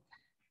up.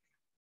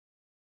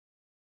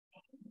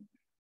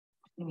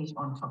 Finish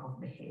on top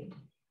of the head.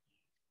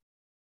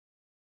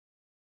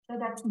 So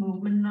that's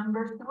movement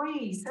number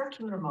 3,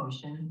 circular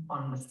motion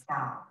on the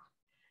scalp.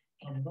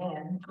 And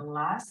then the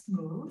last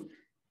move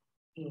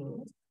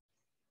is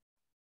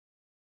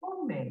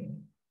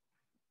combing.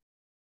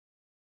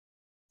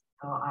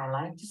 So I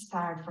like to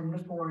start from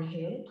the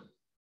forehead,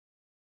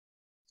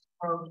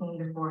 stroking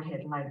the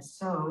forehead like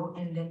so,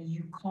 and then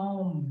you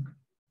comb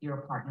your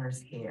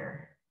partner's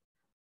hair.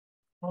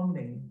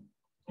 Combing.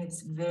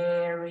 It's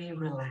very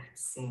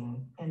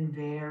relaxing and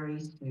very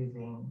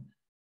soothing.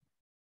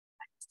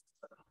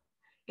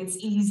 It's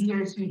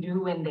easier to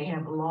do when they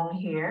have long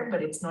hair,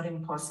 but it's not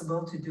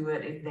impossible to do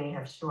it if they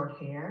have short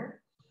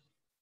hair.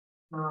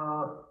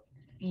 So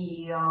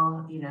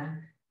feel,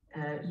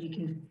 you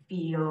can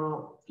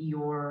feel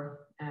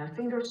your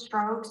finger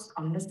strokes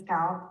on the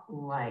scalp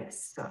like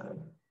so.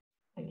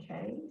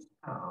 Okay,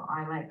 so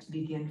I like to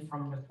begin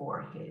from the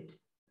forehead.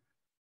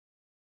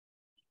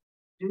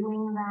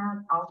 Doing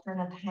that,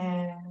 alternate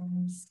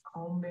hands,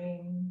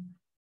 combing.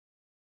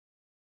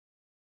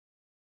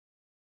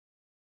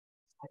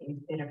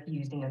 Instead of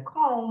using a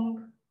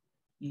comb,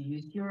 you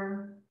use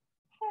your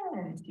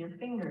hands, your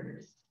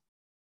fingers.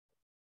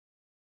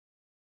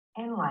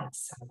 And like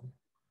so.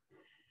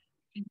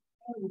 Okay,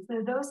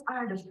 so those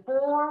are the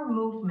 4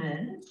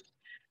 movements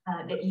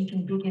that you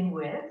can begin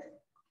with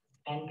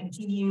and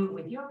continue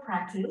with your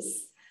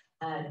practice.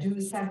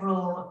 Do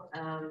several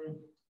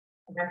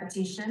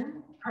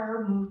repetition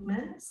per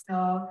movement.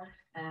 So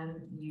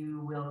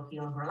you will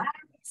feel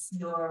relaxed,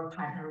 your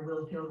partner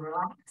will feel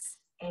relaxed,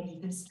 and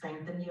you can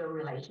strengthen your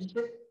relationship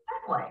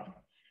that way.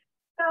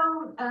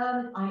 So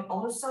I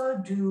also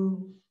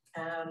do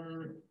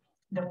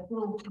the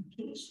full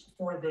package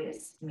for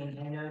this. I mean,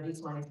 I know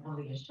this one is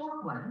only a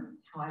short one.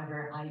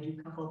 However, I do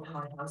couple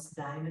powerhouse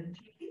diamond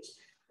package,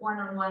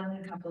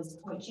 one-on-one couples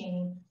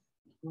coaching,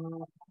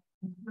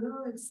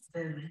 includes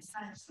the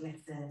massage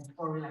lessons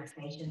for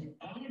relaxation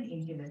and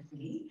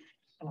intimacy,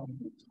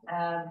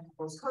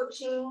 couples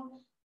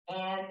coaching,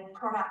 and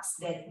products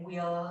that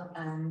will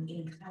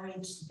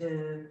encourage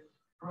the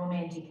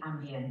romantic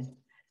ambience.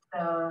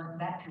 So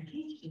that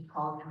package is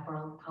called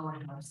Couple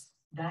Powerhouse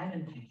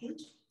Diamond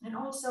Package. And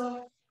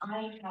also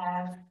I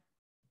have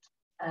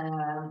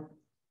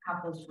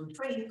couples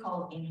retreat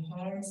called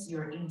Enhance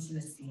Your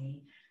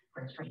Intimacy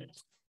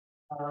Retreat.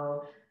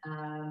 So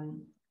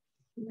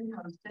keep me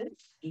posted.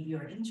 If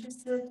you're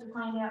interested to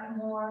find out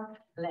more,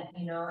 let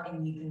me know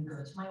and you can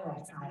go to my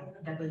website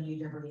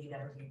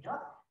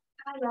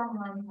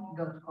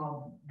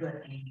www.kahyangan.com.au.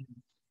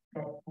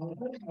 That's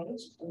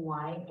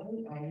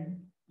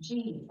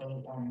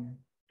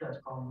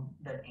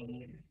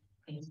KAHYANGAN.com.au.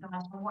 Thank you so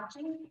much for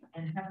watching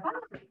and have fun.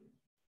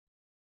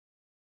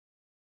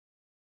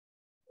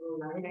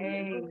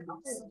 Okay,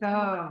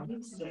 so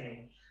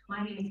today,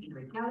 my name is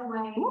Ingrid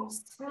Galloway,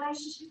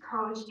 relationship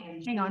coach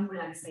and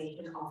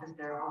relaxation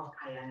officer of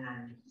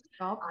KAHYANGAN.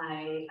 Stop.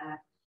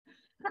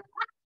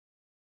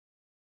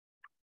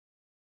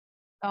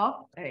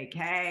 Stop.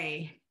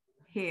 Okay,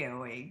 here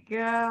we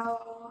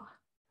go.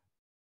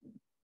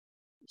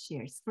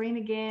 Share screen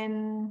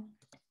again.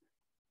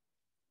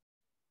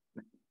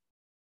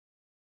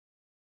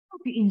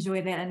 Hope you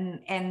enjoy that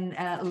and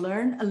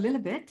learn a little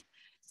bit.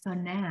 So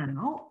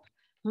now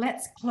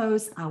let's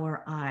close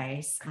our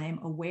eyes. I am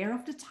aware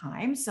of the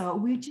time, so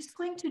we're just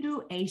going to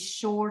do a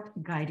short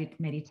guided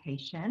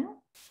meditation.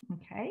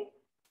 Okay.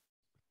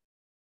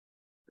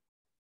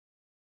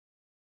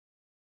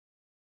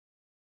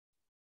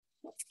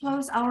 Let's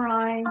close our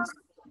eyes.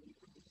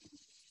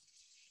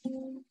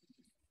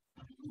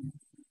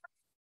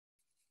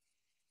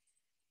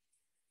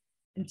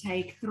 And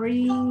take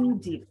 3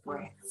 deep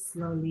breaths,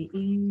 slowly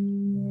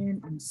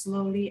in and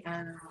slowly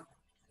out.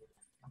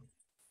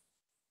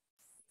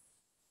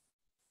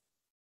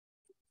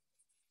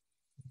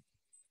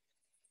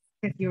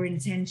 Set your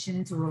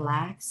intention to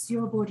relax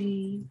your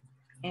body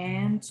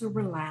and to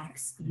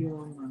relax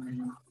your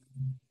mind.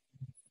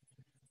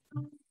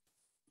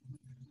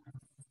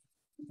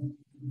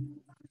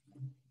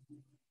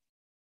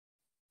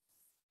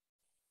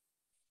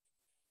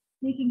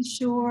 Making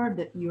sure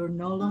that you're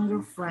no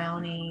longer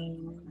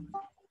frowning,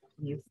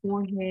 your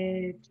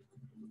forehead,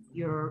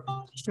 your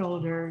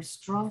shoulders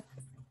drop,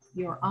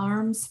 your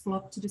arms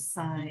flop to the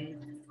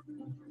side.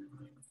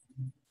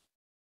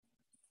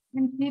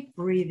 And keep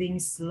breathing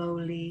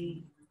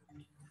slowly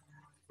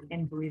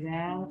and breathe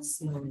out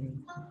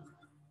slowly.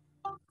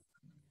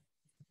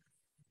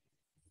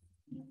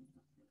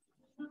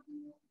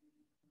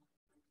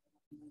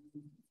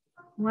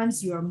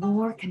 Once you are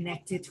more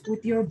connected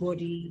with your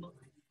body,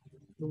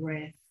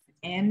 breath,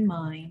 and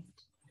mind,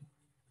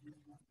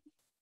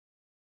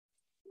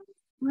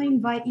 I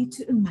invite you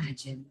to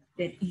imagine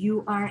that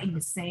you are in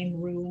the same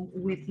room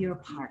with your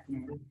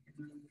partner.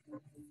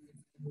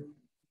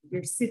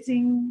 You're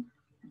sitting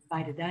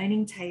by the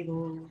dining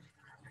table.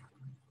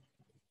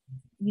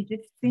 You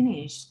just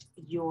finished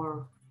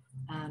your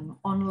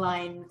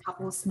online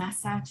couples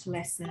massage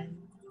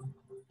lesson.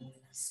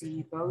 So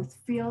you both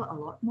feel a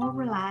lot more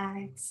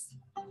relaxed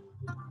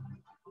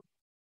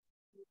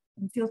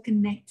and feel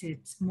connected,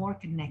 more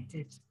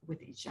connected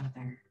with each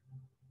other.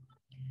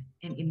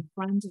 And in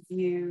front of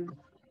you,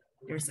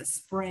 there's a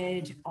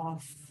spread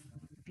of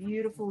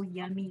beautiful,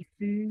 yummy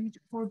food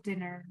for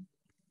dinner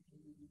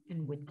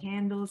and with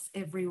candles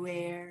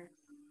everywhere.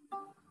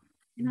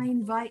 And I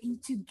invite you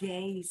to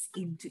gaze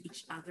into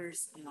each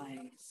other's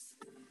eyes.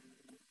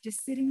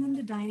 Just sitting on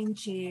the dining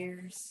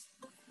chairs,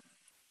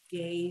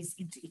 gaze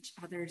into each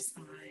other's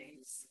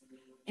eyes.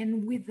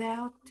 And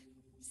without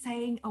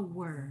saying a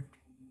word,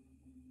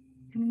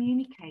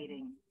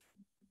 communicating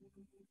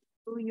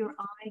through your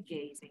eye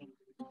gazing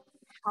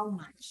how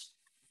much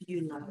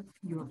you love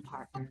your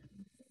partner.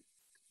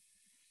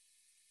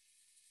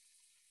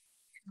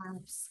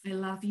 Perhaps I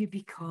love you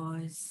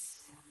because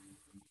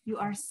you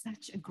are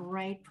such a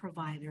great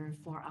provider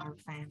for our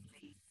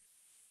family.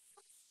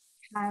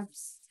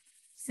 Perhaps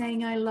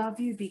saying I love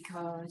you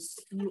because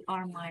you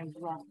are my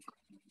rock.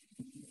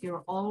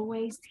 You're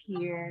always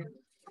here,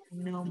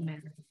 no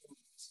matter what.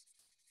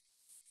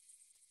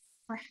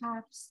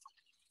 Perhaps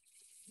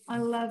I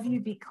love you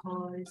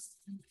because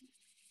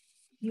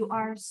you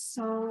are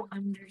so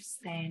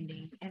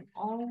understanding and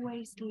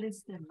always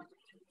listen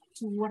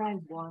to what I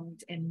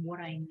want and what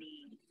I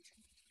need.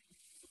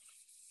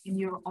 And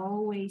you're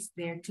always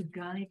there to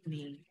guide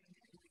me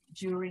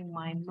during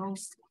my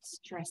most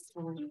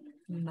stressful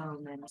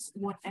moments,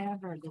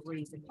 whatever the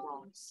reason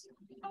was.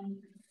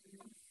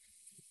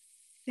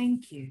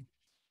 Thank you,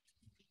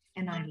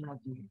 and I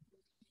love you.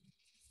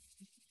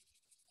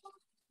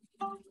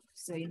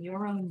 So in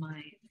your own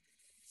mind,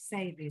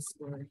 say these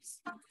words.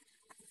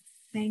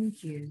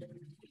 Thank you,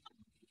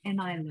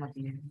 and I love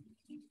you.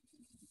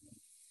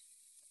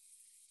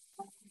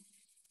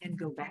 And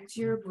go back to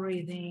your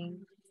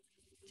breathing.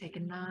 Take a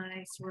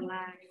nice,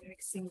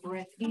 relaxing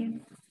breath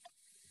in.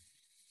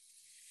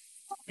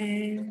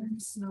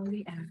 And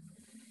slowly out.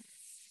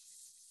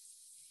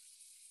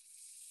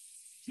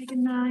 Take a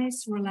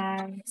nice,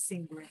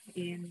 relaxing breath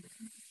in.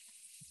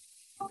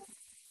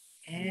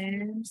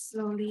 And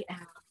slowly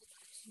out.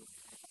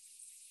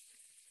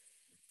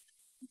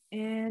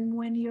 And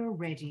when you're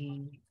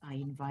ready, I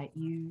invite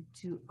you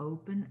to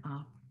open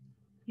up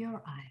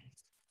your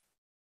eyes.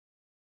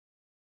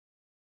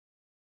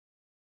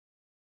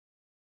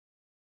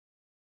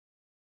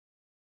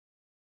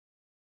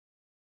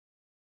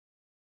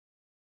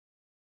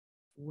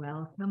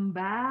 Welcome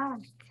back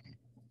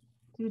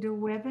to the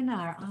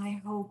webinar. I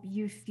hope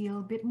you feel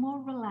a bit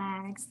more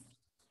relaxed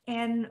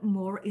and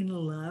more in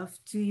love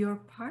to your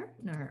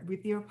partner,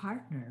 with your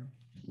partner.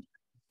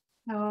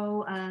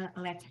 So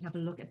let's have a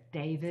look at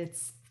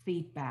David's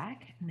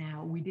feedback.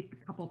 Now, we did the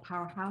Couple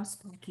Powerhouse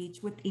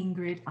package with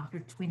Ingrid after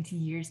 20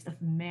 years of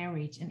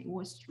marriage, and it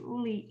was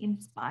truly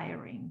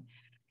inspiring.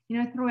 You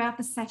know, throughout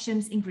the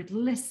sessions, Ingrid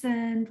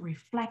listened,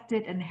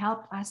 reflected, and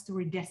helped us to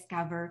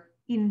rediscover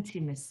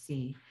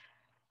intimacy.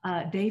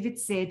 David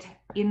said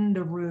in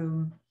the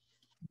room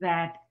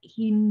that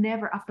he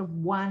never, after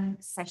one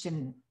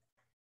session,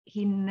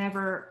 he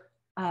never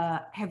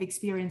have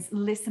experienced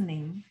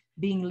listening,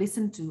 being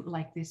listened to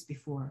like this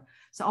before.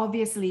 So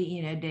obviously,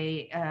 you know,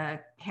 they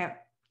have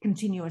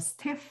continuous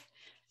tiff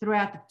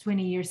throughout the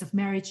 20 years of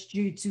marriage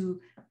due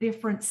to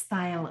different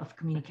style of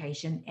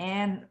communication.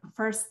 And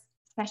first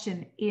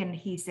session in,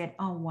 he said,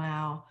 oh,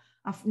 wow,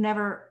 I've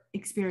never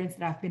experienced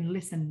that I've been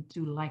listened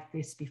to like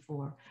this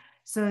before.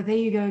 So there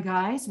you go,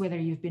 guys, whether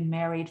you've been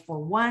married for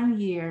 1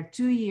 year,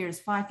 2 years,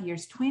 5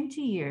 years, 20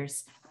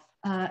 years,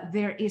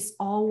 there is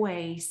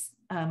always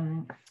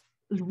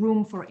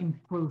room for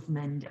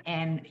improvement,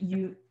 and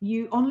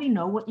you only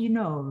know what you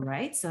know,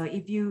 right? So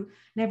if you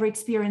never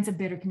experienced a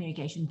better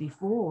communication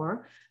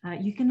before,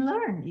 you can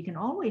learn. You can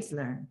always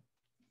learn.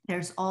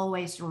 There's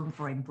always room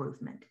for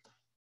improvement.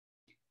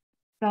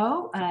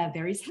 So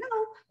there is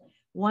help.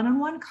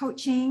 One-on-one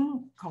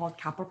coaching called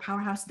Couple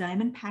Powerhouse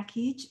Diamond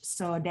Package.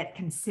 So that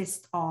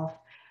consists of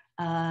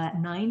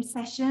 9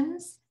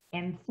 sessions,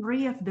 and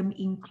 3 of them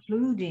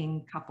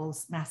including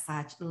couples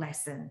massage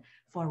lesson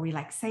for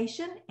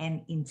relaxation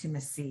and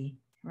intimacy,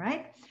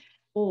 right?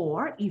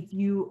 Or if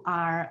you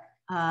are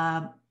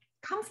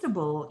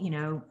comfortable, you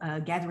know,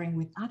 gathering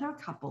with other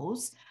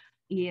couples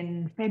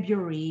in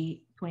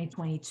February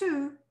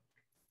 2022,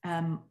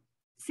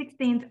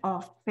 16th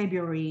of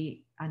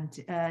February,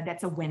 and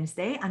that's a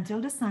Wednesday until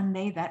the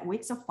Sunday that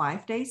week, so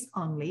 5 days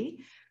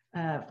only.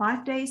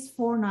 5 days,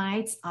 4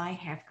 nights, I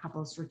have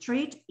couples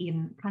retreat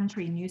in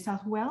country New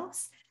South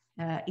Wales,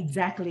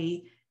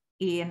 exactly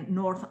in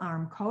North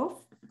Arm Cove,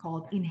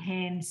 called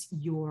Enhance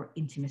Your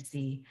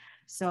Intimacy.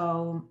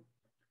 So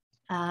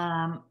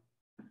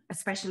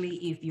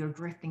especially if you're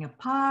drifting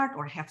apart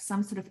or have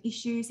some sort of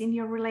issues in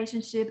your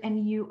relationship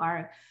and you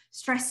are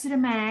stressed to the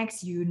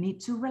max, you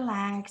need to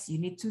relax, you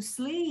need to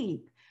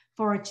sleep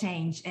for a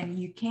change, and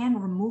you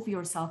can remove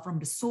yourself from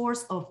the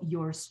source of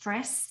your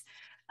stress.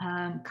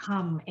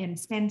 Come and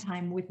spend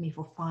time with me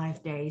for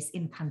 5 days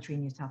in country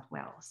New South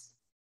Wales.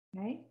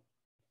 Okay.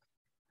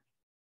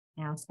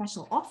 Now,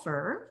 special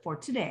offer for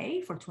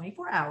today for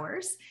 24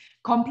 hours,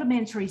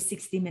 complimentary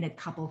 60-minute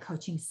couple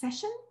coaching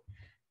session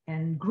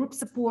and group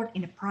support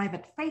in a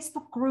private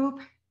Facebook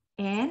group.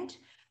 And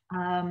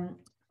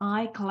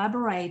I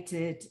collaborate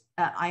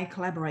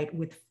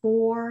with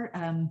 4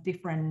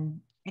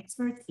 different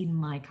experts in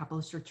my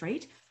couples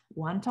retreat.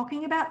 One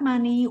talking about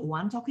money,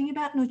 one talking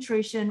about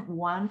nutrition,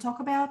 one talk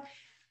about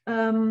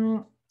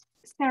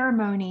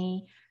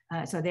ceremony.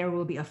 So there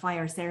will be a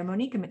fire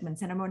ceremony, commitment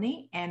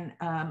ceremony, and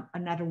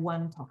another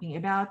one talking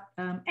about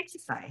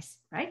exercise,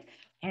 right?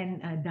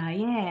 And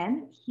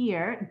Diane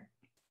here,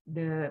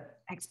 the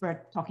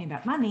expert talking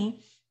about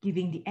money,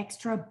 giving the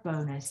extra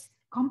bonus,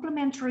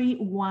 complimentary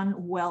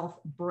 1 wealth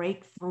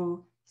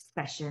breakthrough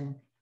session,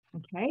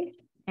 okay?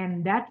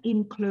 And that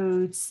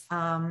includes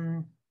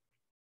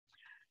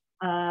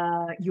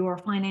your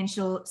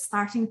financial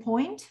starting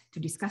point, to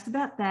discuss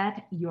about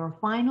that, your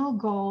final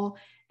goal,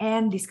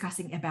 and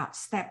discussing about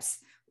steps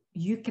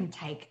you can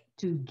take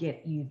to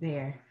get you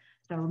there.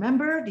 So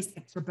remember, this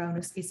extra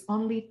bonus is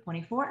only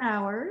 24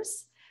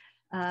 hours.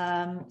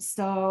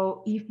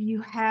 So if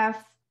you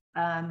have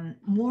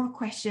more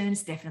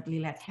questions, definitely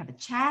let's have a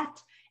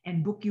chat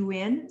and book you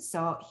in.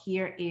 So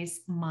here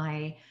is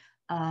my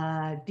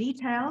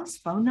details,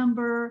 phone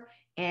number,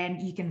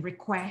 and you can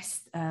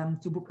request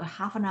to book a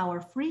half-an-hour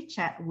free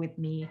chat with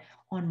me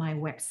on my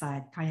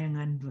website,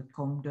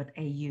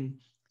 kahyangan.com.au.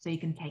 So you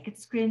can take a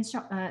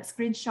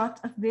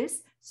screenshot of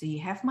this, so you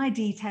have my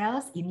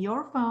details in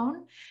your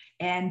phone.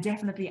 And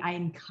definitely I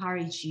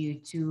encourage you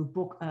to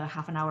book a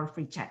half-an-hour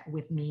free chat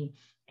with me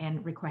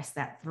and request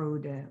that through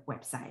the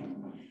website.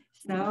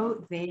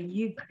 So there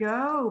you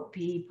go,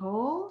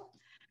 people.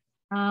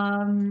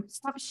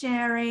 Stop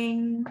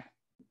sharing.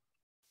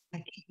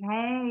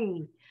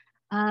 Okay.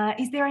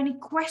 Is there any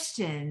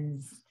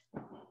questions?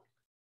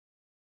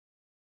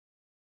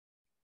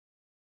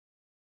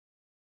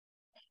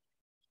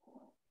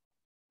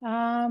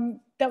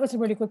 That was a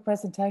really good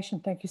presentation.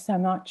 Thank you so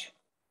much.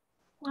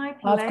 My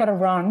pleasure. I've got to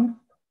run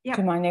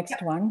to my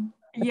next one.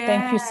 But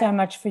thank you so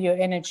much for your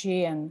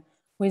energy and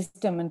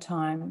wisdom and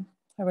time.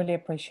 I really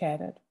appreciate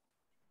it.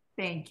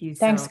 Thank you.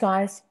 Thanks,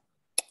 guys.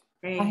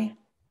 Bye.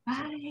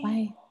 Bye.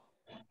 Bye.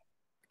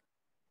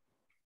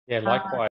 Yeah, likewise.